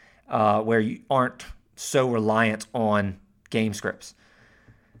with where you aren't so reliant on game scripts.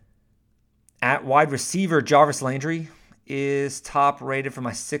 At wide receiver, Jarvis Landry is top rated for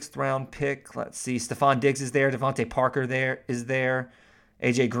my 6th round pick. Let's see. Stephon Diggs is there. Devontae Parker is there.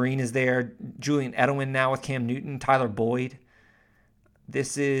 AJ Green is there. Julian Edelman now with Cam Newton. Tyler Boyd. I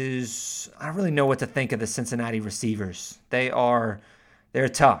don't really know what to think of the Cincinnati receivers. They're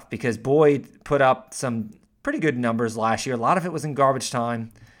tough because Boyd put up some pretty good numbers last year. A lot of it was in garbage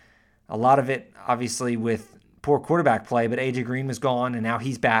time. A lot of it, obviously, with poor quarterback play, but AJ Green was gone, and now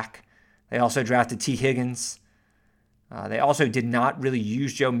he's back. They also drafted T. Higgins. They also did not really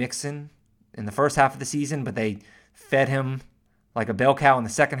use Joe Mixon in the first half of the season, but they fed him like a bell cow in the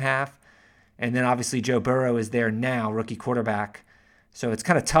second half. And then, obviously, Joe Burrow is there now, rookie quarterback. So it's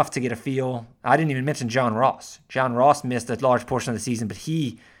kind of tough to get a feel. I didn't even mention John Ross. John Ross missed a large portion of the season, but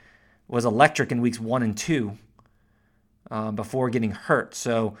he was electric in weeks 1 and 2 before getting hurt.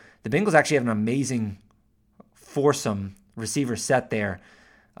 So the Bengals actually have an amazing foursome receiver set there,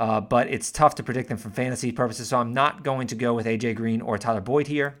 but it's tough to predict them from fantasy purposes, so I'm not going to go with A.J. Green or Tyler Boyd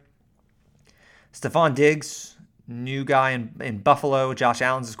here. Stephon Diggs, new guy in Buffalo. Josh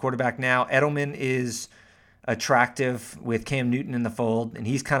Allen's his quarterback now. Edelman is attractive with Cam Newton in the fold, and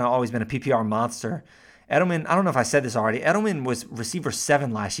he's kind of always been a PPR monster. Edelman, I don't know if I said this already, Edelman was receiver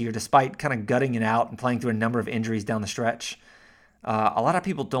 7 last year despite kind of gutting it out and playing through a number of injuries down the stretch. A lot of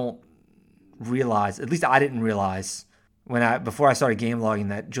people don't realize, at least I didn't realize before I started game logging,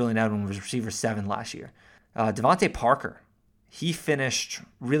 that Julian Edelman was receiver 7 last year. Devontae Parker, he finished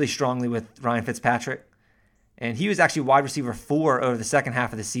really strongly with Ryan Fitzpatrick, and he was actually wide receiver 4 over the second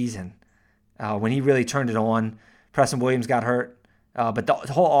half of the season. When he really turned it on, Preston Williams got hurt, but the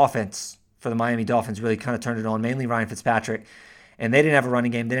whole offense for the Miami Dolphins really kind of turned it on, mainly Ryan Fitzpatrick. And they didn't have a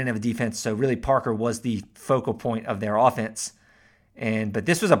running game. They didn't have a defense. So really Parker was the focal point of their offense. But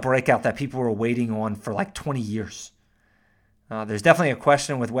this was a breakout that people were waiting on for like 20 years. There's definitely a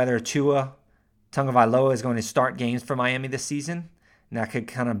question with whether Tua Tagovailoa is going to start games for Miami this season. And that could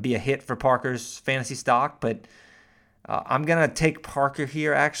kind of be a hit for Parker's fantasy stock. But I'm going to take Parker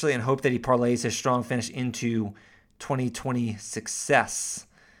here, actually, and hope that he parlays his strong finish into 2020 success.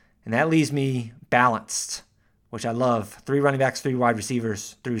 And that leaves me balanced, which I love. 3 running backs, 3 wide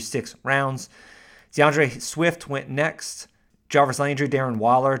receivers through 6 rounds. DeAndre Swift went next. Jarvis Landry, Darren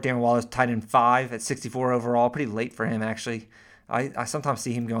Waller. Darren Waller's tight end 5 at 64 overall. Pretty late for him, actually. I sometimes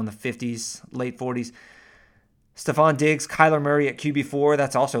see him go in the 50s, late 40s. Stephon Diggs, Kyler Murray at QB4.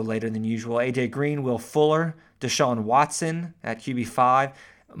 That's also later than usual. AJ Green, Will Fuller, Deshaun Watson at QB5.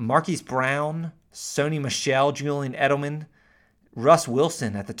 Marquise Brown, Sony Michel, Julian Edelman, Russ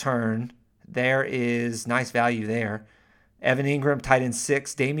Wilson at the turn. There is nice value there. Evan Ingram, tight end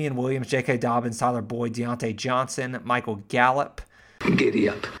 6. Damian Williams, J.K. Dobbins, Tyler Boyd, Deontay Johnson, Michael Gallup. Giddy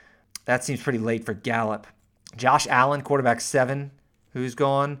up. That seems pretty late for Gallup. Josh Allen, quarterback 7. Who's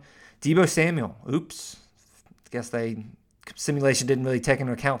gone? Deebo Samuel. Oops. Guess simulation didn't really take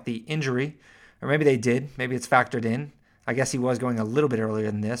into account the injury. Or maybe they did. Maybe it's factored in. I guess he was going a little bit earlier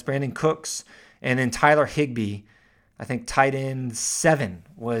than this. Brandon Cooks. And then Tyler Higbee. I think tight end 7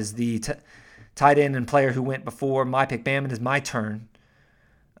 was the tight end and player who went before my pick. Bam, it is my turn.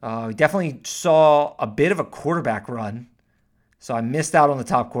 We definitely saw a bit of a quarterback run, so I missed out on the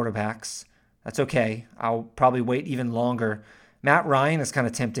top quarterbacks. That's okay. I'll probably wait even longer. Matt Ryan is kind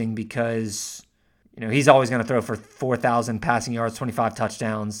of tempting because he's always going to throw for 4,000 passing yards, 25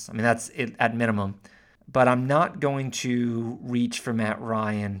 touchdowns. I mean, that's it at minimum. But I'm not going to reach for Matt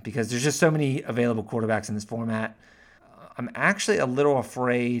Ryan because there's just so many available quarterbacks in this format. I'm actually a little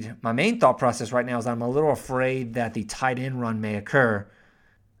afraid. My main thought process right now is I'm a little afraid that the tight end run may occur.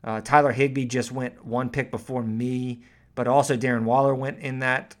 Tyler Higbee just went 1 pick before me, but also Darren Waller went in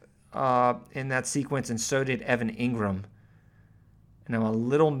that sequence, and so did Evan Ingram. And I'm a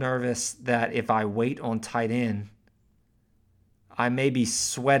little nervous that if I wait on tight end, I may be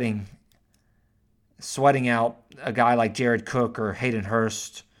sweating out a guy like Jared Cook or Hayden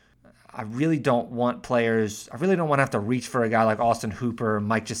Hurst. I really don't want to have to reach for a guy like Austin Hooper,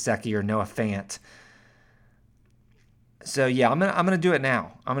 Mike Gesicki, or Noah Fant. So yeah, I'm gonna do it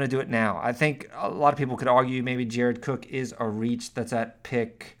now. I think a lot of people could argue maybe Jared Cook is a reach. That's at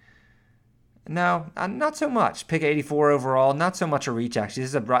pick. No, not so much. Pick 84 overall. Not so much a reach, actually. This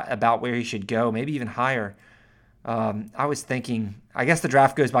is about where he should go, maybe even higher. I was thinking, I guess the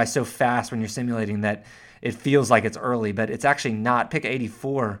draft goes by so fast when you're simulating that it feels like it's early, but it's actually not. Pick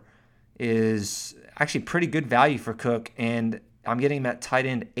 84 is actually pretty good value for Cook, and I'm getting him at tight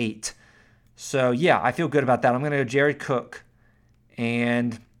end 8. So, yeah, I feel good about that. I'm going to go Jared Cook,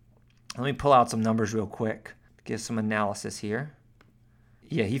 and let me pull out some numbers real quick to get some analysis here.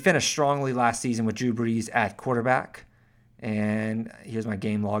 Yeah, he finished strongly last season with Drew Brees at quarterback. And here's my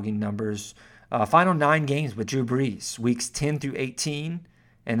game logging numbers. Final 9 games with Drew Brees, weeks 10 through 18,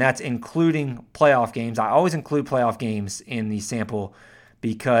 and that's including playoff games. I always include playoff games in the sample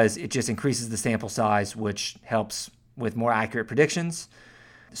because it just increases the sample size, which helps with more accurate predictions.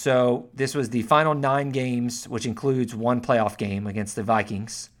 So this was the final 9 games, which includes one playoff game against the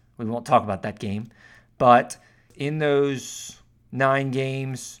Vikings. We won't talk about that game. But in those 9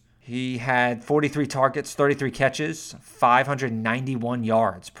 games, he had 43 targets, 33 catches, 591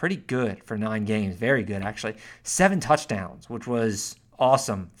 yards. Pretty good for 9 games. Very good, actually. 7 touchdowns, which was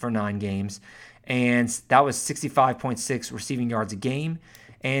awesome for 9 games. And that was 65.6 receiving yards a game.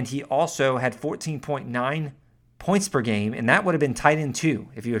 And he also had 14.9 points per game, and that would have been tight end 2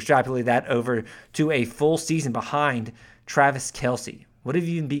 if you extrapolate that over to a full season behind Travis Kelce. Would have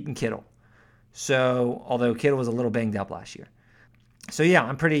even beaten Kittle. So, although Kittle was a little banged up last year. So, yeah,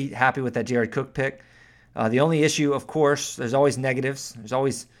 I'm pretty happy with that Jared Cook pick. The only issue, of course, there's always negatives. There's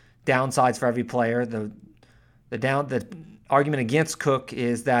always downsides for every player. The argument against Cook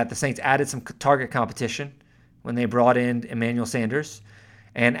is that the Saints added some target competition when they brought in Emmanuel Sanders.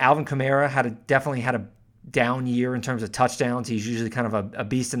 And Alvin Kamara definitely had a down year in terms of touchdowns. He's usually kind of a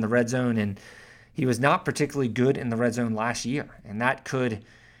beast in the red zone, and he was not particularly good in the red zone last year. And that could,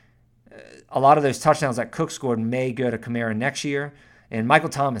 a lot of those touchdowns that Cook scored may go to Kamara next year. And Michael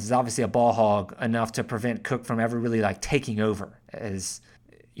Thomas is obviously a ball hog enough to prevent Cook from ever really taking over as,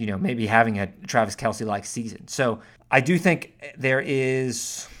 maybe having a Travis Kelce-like season. So I do think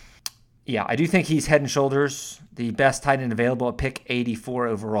he's head and shoulders the best tight end available at pick 84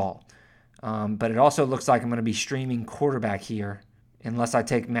 overall. But it also looks like I'm going to be streaming quarterback here unless I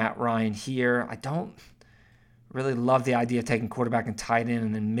take Matt Ryan here. I don't really love the idea of taking quarterback and tight end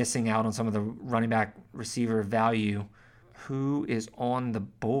and then missing out on some of the running back receiver value. Who is on the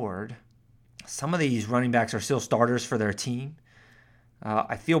board? Some of these running backs are still starters for their team.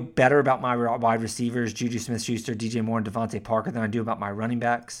 I feel better about my wide receivers, Juju Smith-Schuster, DJ Moore, and Devontae Parker, than I do about my running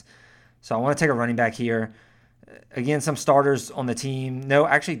backs. So I want to take a running back here. Again, some starters on the team. No,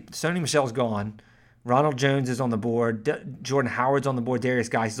 actually, Sony Michel's gone. Ronald Jones is on the board. Jordan Howard's on the board. Darius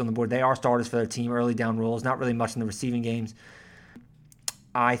Geis is on the board. They are starters for their team, early down roles. Not really much in the receiving games.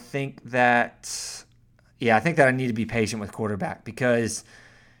 I think that I need to be patient with quarterback because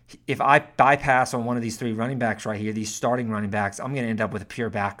if I bypass on one of these 3 running backs right here, these starting running backs, I'm going to end up with a pure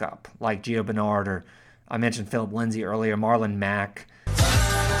backup like Gio Bernard, or I mentioned Philip Lindsay earlier, Marlon Mack.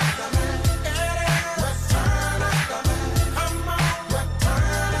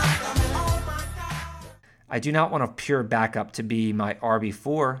 I do not want a pure backup to be my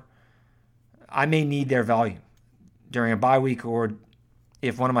RB4. I may need their value during a bye week, or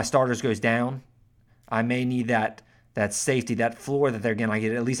if one of my starters goes down, I may need that safety, that floor that they're going to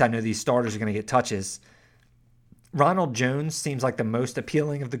get. At least I know these starters are going to get touches. Ronald Jones seems like the most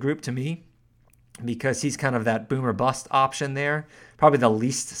appealing of the group to me because he's kind of that boomer bust option there. Probably the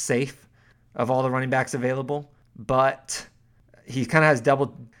least safe of all the running backs available. But he kind of has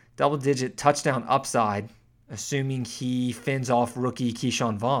double-digit touchdown upside, assuming he fends off rookie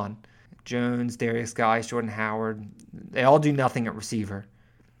Keyshawn Vaughn. Jones, Darius Geis, Jordan Howard, they all do nothing at receiver.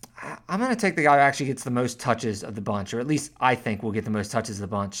 I'm going to take the guy who actually gets the most touches of the bunch, or at least I think will get the most touches of the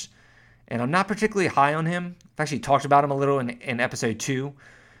bunch. And I'm not particularly high on him. I've actually talked about him a little in episode 2.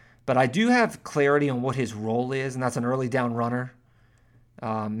 But I do have clarity on what his role is, and that's an early down runner.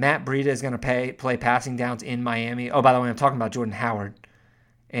 Matt Breida is going to play passing downs in Miami. Oh, by the way, I'm talking about Jordan Howard.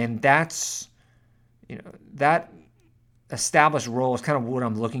 And that's, that established role is kind of what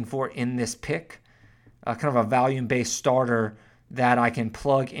I'm looking for in this pick. Kind of a volume-based starter that I can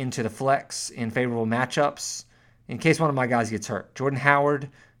plug into the flex in favorable matchups in case one of my guys gets hurt. Jordan Howard,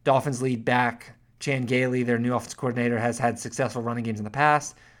 Dolphins lead back. Chan Gailey, their new offensive coordinator, has had successful running games in the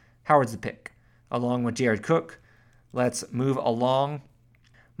past. Howard's the pick, along with Jared Cook. Let's move along.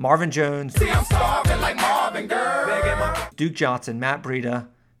 Marvin Jones, See, I'm starving like Marvin, girl. Duke Johnson, Matt Breida,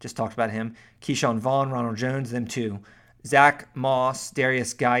 just talked about him. Keyshawn Vaughn, Ronald Jones, them two. Zach Moss,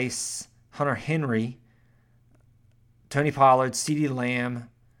 Darius Geis, Hunter Henry, Tony Pollard, CeeDee Lamb,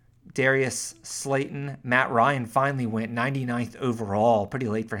 Darius Slayton. Matt Ryan finally went 99th overall. Pretty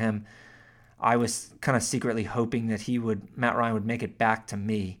late for him. I was kind of secretly hoping that Matt Ryan would make it back to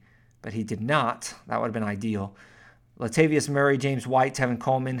me, but he did not. That would have been ideal. Latavius Murray, James White, Tevin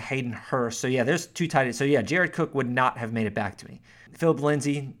Coleman, Hayden Hurst. So, yeah, there's 2 tight ends. So, yeah, Jared Cook would not have made it back to me. Philip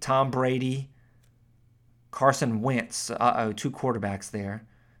Lindsay, Tom Brady, Carson Wentz. 2 quarterbacks there.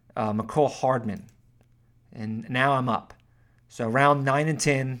 McCole Hardman. And now I'm up. So, round 9 and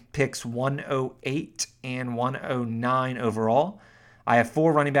 10, picks 108 and 109 overall. I have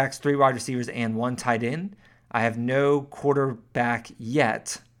 4 running backs, 3 wide receivers, and 1 tight end. I have no quarterback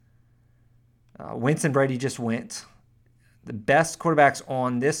yet. Wentz and Brady just went. The best quarterbacks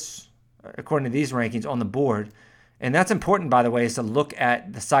on this, according to these rankings, on the board, and that's important, by the way, is to look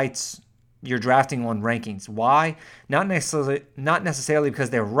at the sites you're drafting on rankings. Why? Not necessarily because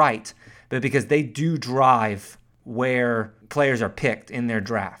they're right, but because they do drive where players are picked in their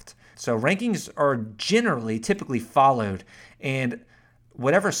draft. So rankings are typically followed, and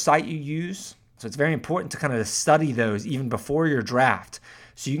whatever site you use, so it's very important to kind of study those even before your draft,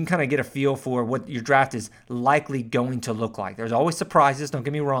 so you can kind of get a feel for what your draft is likely going to look like. There's always surprises, don't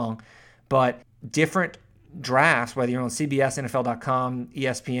get me wrong, but different drafts, whether you're on CBS, NFL.com,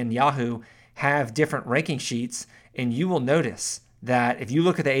 ESPN, Yahoo, have different ranking sheets, and you will notice that if you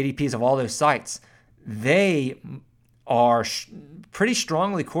look at the ADPs of all those sites, they are pretty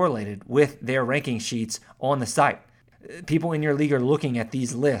strongly correlated with their ranking sheets on the site. People in your league are looking at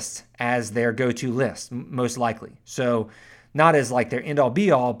these lists as their go-to list, most likely. So not as like their end-all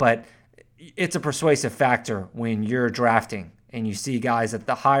be-all, but it's a persuasive factor when you're drafting and you see guys at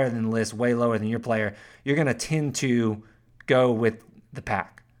the higher than the list, way lower than your player. You're going to tend to go with the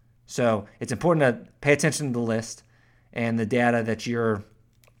pack. So it's important to pay attention to the list and the data that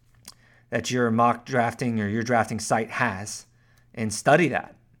your mock drafting or your drafting site has, and study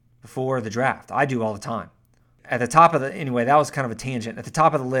that before the draft. I do all the time. At the top of anyway, that was kind of a tangent. At the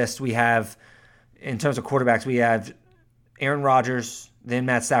top of the list, we have, in terms of quarterbacks, we have Aaron Rodgers, then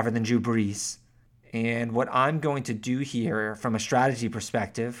Matt Stafford, then Drew Brees. And what I'm going to do here from a strategy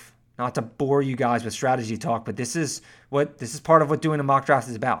perspective, not to bore you guys with strategy talk, but this is part of what doing a mock draft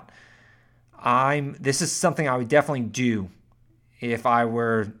is about. This is something I would definitely do if I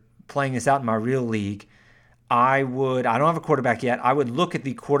were playing this out in my real league. I don't have a quarterback yet. I would look at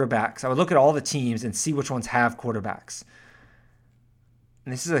the quarterbacks. I would look at all the teams and see which ones have quarterbacks.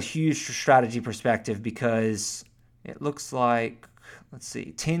 And this is a huge strategy perspective because it looks like,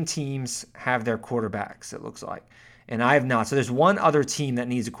 10 teams have their quarterbacks, it looks like. And I have not. So there's one other team that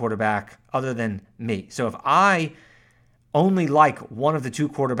needs a quarterback other than me. So if I only like one of the 2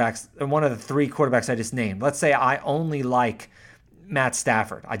 quarterbacks, or one of the 3 quarterbacks I just named, let's say I only like Matt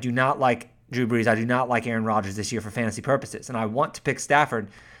Stafford. I do not like Drew Brees. I do not like Aaron Rodgers this year for fantasy purposes, and I want to pick Stafford.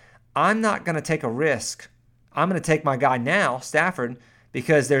 I'm not going to take a risk. I'm going to take my guy now, Stafford,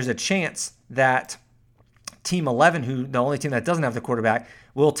 because there's a chance that Team 11, who the only team that doesn't have the quarterback,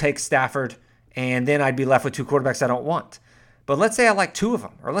 will take Stafford, and then I'd be left with 2 quarterbacks I don't want. But let's say I like 2 of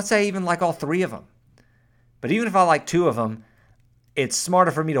them, or let's say I even like all 3 of them. But even if I like 2 of them, it's smarter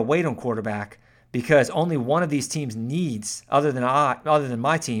for me to wait on quarterback because only one of these teams needs, other than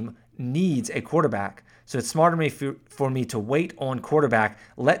my team, needs a quarterback. So it's smarter for me to wait on quarterback,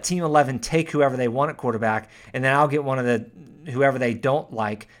 let Team 11 take whoever they want at quarterback, and then I'll get one of whoever they don't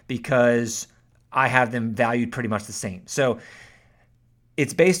like because I have them valued pretty much the same. So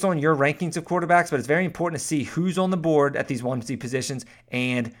it's based on your rankings of quarterbacks, but it's very important to see who's on the board at these onesie positions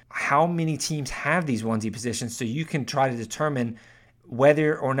and how many teams have these onesie positions so you can try to determine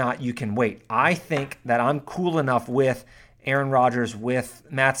whether or not you can wait. I think that I'm cool enough with Aaron Rodgers, with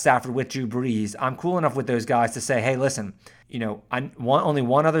Matt Stafford, with Drew Brees. I'm cool enough with those guys to say, hey, listen, only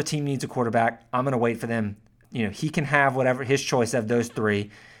one other team needs a quarterback. I'm going to wait for them. He can have whatever his choice of those 3.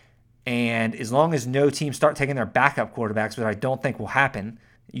 And as long as no teams start taking their backup quarterbacks, which I don't think will happen,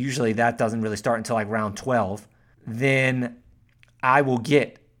 usually that doesn't really start until like round 12, then I will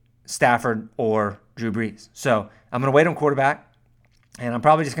get Stafford or Drew Brees. So I'm going to wait on quarterback, and I'm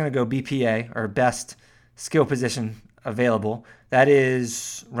probably just going to go BPA, or best skill position available. That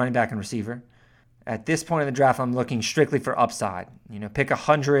is running back and receiver. At this point in the draft, I'm looking strictly for upside. Pick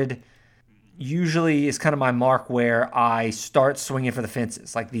 100 usually is kind of my mark where I start swinging for the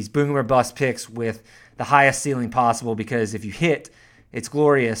fences, like these boom or bust picks with the highest ceiling possible, because if you hit, it's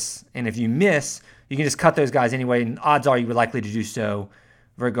glorious, and if you miss, you can just cut those guys anyway, and odds are you were likely to do so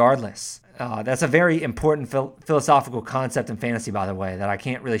regardless. That's a very important philosophical concept in fantasy, by the way, that I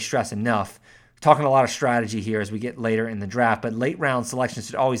can't really stress enough. Talking a lot of strategy here as we get later in the draft, but late round selections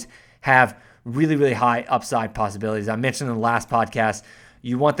should always have really, really high upside possibilities. I mentioned in the last podcast,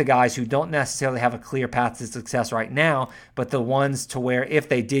 you want the guys who don't necessarily have a clear path to success right now, but the ones to where if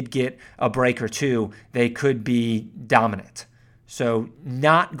they did get a break or 2, they could be dominant. So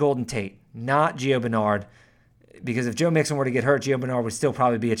not Golden Tate, not Gio Bernard, because if Joe Mixon were to get hurt, Gio Bernard would still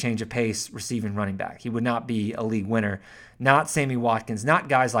probably be a change of pace receiving running back. He would not be a league winner. Not Sammy Watkins, not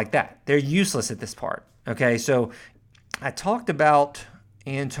guys like that. They're useless at this part. Okay, so I talked about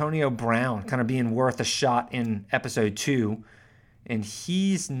Antonio Brown kind of being worth a shot in episode 2, and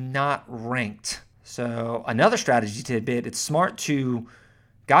he's not ranked. So another strategy tidbit, it's smart to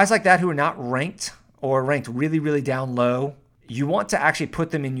guys like that who are not ranked or ranked really, really down low. You want to actually put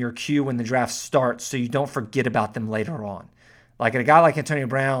them in your queue when the draft starts so you don't forget about them later on. Like a guy like Antonio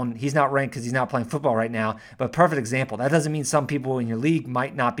Brown, he's not ranked because he's not playing football right now, but perfect example. That doesn't mean some people in your league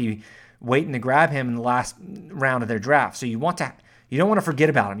might not be waiting to grab him in the last round of their draft. So you don't want to forget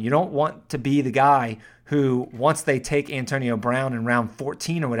about him. You don't want to be the guy who, once they take Antonio Brown in round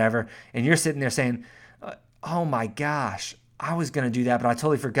 14 or whatever, and you're sitting there saying, oh my gosh, I was going to do that, but I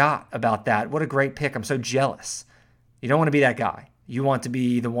totally forgot about that. What a great pick. I'm so jealous. You don't want to be that guy. You want to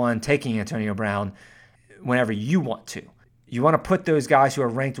be the one taking Antonio Brown whenever you want to. You want to put those guys who are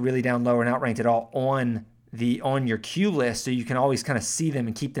ranked really down low or not ranked at all on your queue list so you can always kind of see them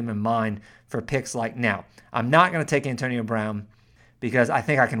and keep them in mind for picks like now. I'm not going to take Antonio Brown because I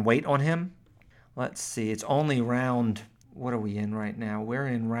think I can wait on him. Let's see. It's only round, what are we in right now? We're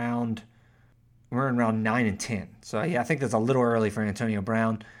in round 9 and 10. So yeah, I think that's a little early for Antonio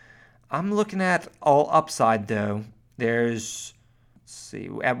Brown. I'm looking at all upside though. There's, let's see,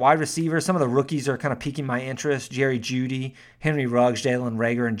 at wide receiver, some of the rookies are kind of piquing my interest. Jerry Jeudy, Henry Ruggs, Jalen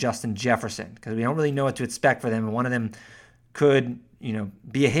Reagor, and Justin Jefferson, because we don't really know what to expect for them, and one of them could,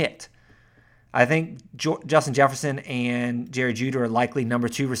 be a hit. I think Justin Jefferson and Jerry Jeudy are likely number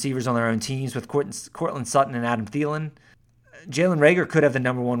 2 receivers on their own teams with Courtland Sutton and Adam Thielen. Jalen Reagor could have the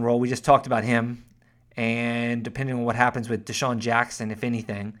number 1 role. We just talked about him, and depending on what happens with Deshaun Jackson, if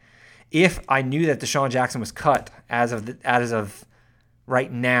anything. If I knew that Deshaun Jackson was cut as of right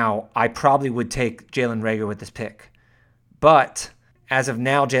now, I probably would take Jalen Reagor with this pick. But as of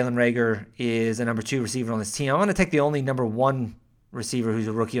now, Jalen Reagor is a number 2 receiver on this team. I'm going to take the only number 1 receiver who's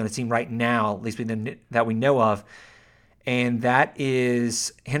a rookie on the team right now, at least that we know of, and that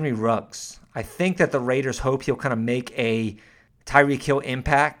is Henry Ruggs. I think that the Raiders hope he'll kind of make a Tyreek Hill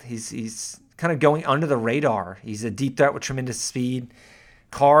impact. He's kind of going under the radar. He's a deep threat with tremendous speed.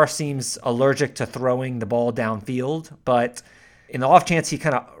 Carr seems allergic to throwing the ball downfield, but in the off chance he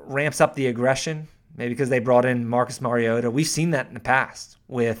kind of ramps up the aggression, maybe because they brought in Marcus Mariota. We've seen that in the past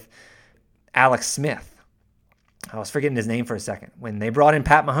with Alex Smith. I was forgetting his name for a second. When they brought in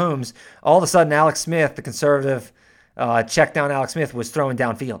Pat Mahomes, all of a sudden Alex Smith, the conservative check down Alex Smith, was throwing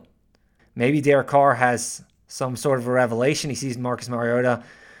downfield. Maybe Derek Carr has some sort of a revelation. He sees Marcus Mariota,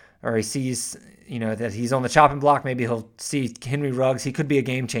 or he sees that he's on the chopping block. Maybe he'll see Henry Ruggs. He could be a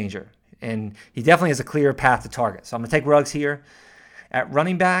game changer, and he definitely has a clear path to target. So I'm going to take Ruggs here. At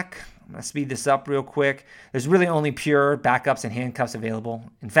running back, I'm going to speed this up real quick. There's really only pure backups and handcuffs available.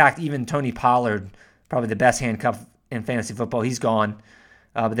 In fact, even Tony Pollard, probably the best handcuff in fantasy football, he's gone.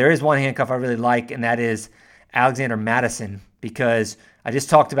 But there is one handcuff I really like, and that is Alexander Mattison, because I just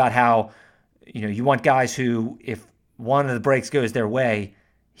talked about how you want guys who, if one of the breaks goes their way,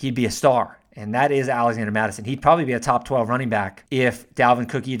 he'd be a star. And that is Alexander Mattison. He'd probably be a top 12 running back if Dalvin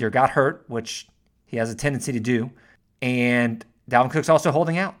Cook either got hurt, which he has a tendency to do, and Dalvin Cook's also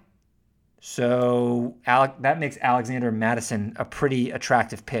holding out. So that makes Alexander Mattison a pretty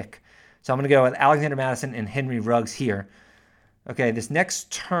attractive pick. So I'm going to go with Alexander Mattison and Henry Ruggs here. Okay, this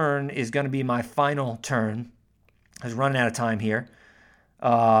next turn is going to be my final turn. I was running out of time here.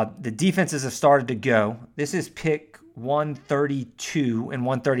 The defenses have started to go. This is pick 132 and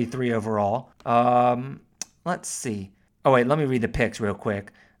 133 overall. Let's see. Oh, wait, let me read the picks real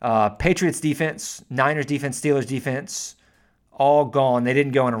quick. Patriots defense, Niners defense, Steelers defense, all gone. They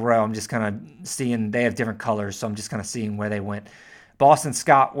didn't go in a row. I'm just kind of seeing, they have different colors, so I'm just kind of seeing where they went. Boston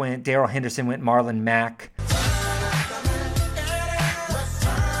Scott went, Darrell Henderson went, Marlon Mack.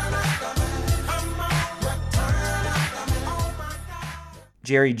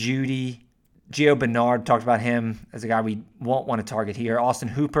 Jerry Jeudy, Gio Bernard, talked about him as a guy we won't want to target here. Austin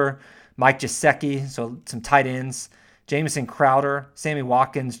Hooper, Mike Gesicki, so some tight ends. Jamison Crowder, Sammy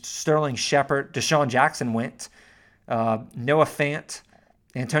Watkins, Sterling Shepard, Deshaun Jackson went. Noah Fant,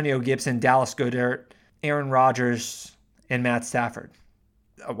 Antonio Gibson, Dallas Goedert, Aaron Rodgers, and Matt Stafford.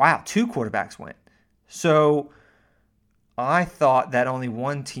 Wow, 2 quarterbacks went. So I thought that only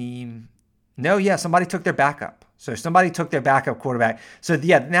one team... somebody took their backup. So somebody took their backup quarterback. So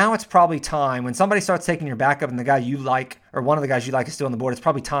yeah, now it's probably time. When somebody starts taking your backup and the guy you like, or one of the guys you like is still on the board, it's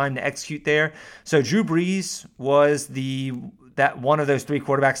probably time to execute there. So Drew Brees was that one of those 3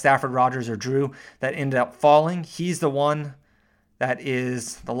 quarterbacks, Stafford, Rodgers, or Drew, that ended up falling. He's the one that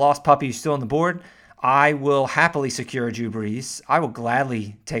is the lost puppy who's still on the board. I will happily secure Drew Brees. I will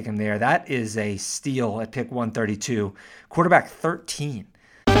gladly take him there. That is a steal at pick 132. Quarterback 13.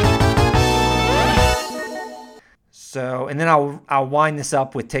 So, and then I'll wind this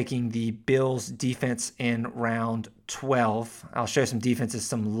up with taking the Bills defense in round 12. I'll show some defenses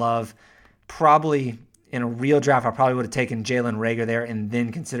some love probably in a real draft, I probably would have taken Jalen Reagor there and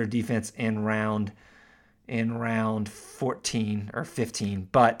then considered defense in round 14 or 15.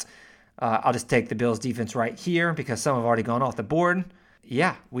 But I'll just take the Bills defense right here because some have already gone off the board.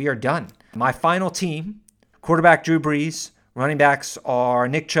 Yeah, we are done. My final team, quarterback Drew Brees. Running backs are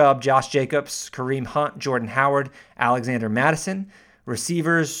Nick Chubb, Josh Jacobs, Kareem Hunt, Jordan Howard, Alexander Madison.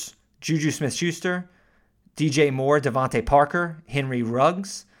 Receivers, Juju Smith-Schuster, DJ Moore, Devontae Parker, Henry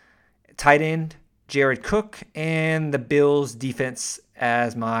Ruggs. Tight end, Jared Cook, and the Bills defense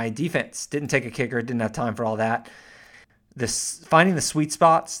as my defense. Didn't take a kicker, didn't have time for all that. Finding the sweet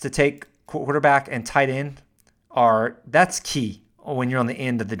spots to take quarterback and tight end that's key when you're on the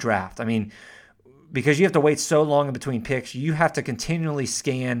end of the draft. I mean, because you have to wait so long in between picks, you have to continually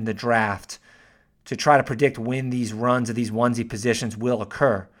scan the draft to try to predict when these runs of these onesie positions will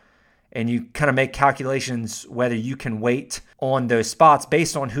occur. And you kind of make calculations whether you can wait on those spots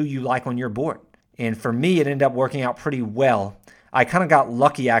based on who you like on your board. And for me, it ended up working out pretty well. I kind of got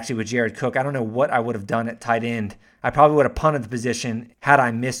lucky actually with Jared Cook. I don't know what I would have done at tight end. I probably would have punted the position had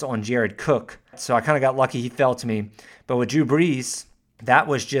I missed on Jared Cook. So I kind of got lucky he fell to me. But with Drew Brees, that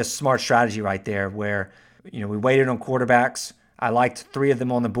was just smart strategy right there where, we waited on quarterbacks. I liked 3 of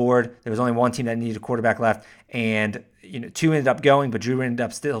them on the board. There was only one team that needed a quarterback left. And, 2 ended up going, but Drew ended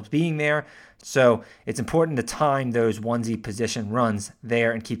up still being there. So it's important to time those onesie position runs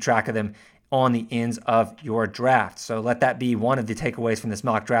there and keep track of them on the ends of your draft. So let that be one of the takeaways from this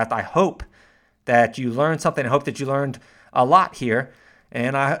mock draft. I hope that you learned something. I hope that you learned a lot here.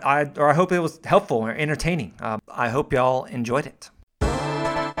 And I hope it was helpful or entertaining. I hope y'all enjoyed it.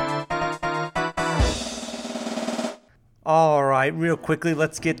 All right, real quickly,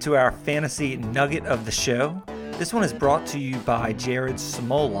 let's get to our fantasy nugget of the show. This one is brought to you by Jared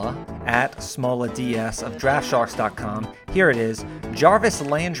Smola at SmolaDS of DraftSharks.com. Here it is. Jarvis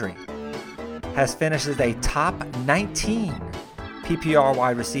Landry has finished as a top 19 PPR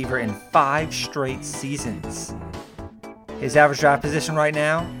wide receiver in 5 straight seasons. His average draft position right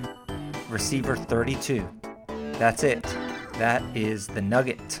now, receiver 32. That's it. That is the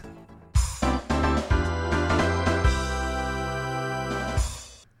nugget.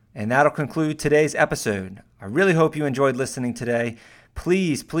 And that'll conclude today's episode. I really hope you enjoyed listening today.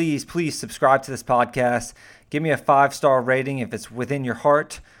 Please, please, please subscribe to this podcast. Give me a 5-star rating if it's within your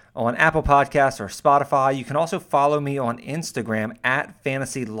heart on Apple Podcasts or Spotify. You can also follow me on Instagram at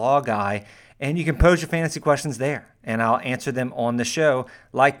FantasyLawGuy, and you can pose your fantasy questions there, and I'll answer them on the show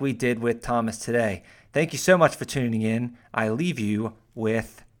like we did with Thomas today. Thank you so much for tuning in. I leave you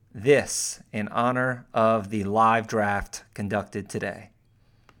with this in honor of the live draft conducted today.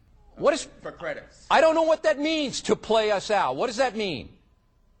 What is for credits? I don't know what that means, to play us out. What does that mean?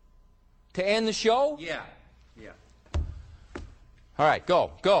 To end the show? Yeah. All right, go.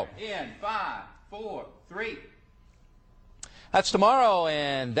 In 5, 4, 3. That's tomorrow,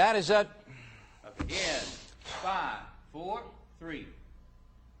 and that is it. In 5, 4, 3.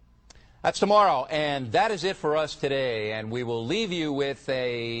 That's tomorrow, and that is it for us today. And we will leave you with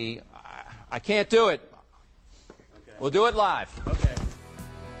I can't do it. Okay. We'll do it live. Okay.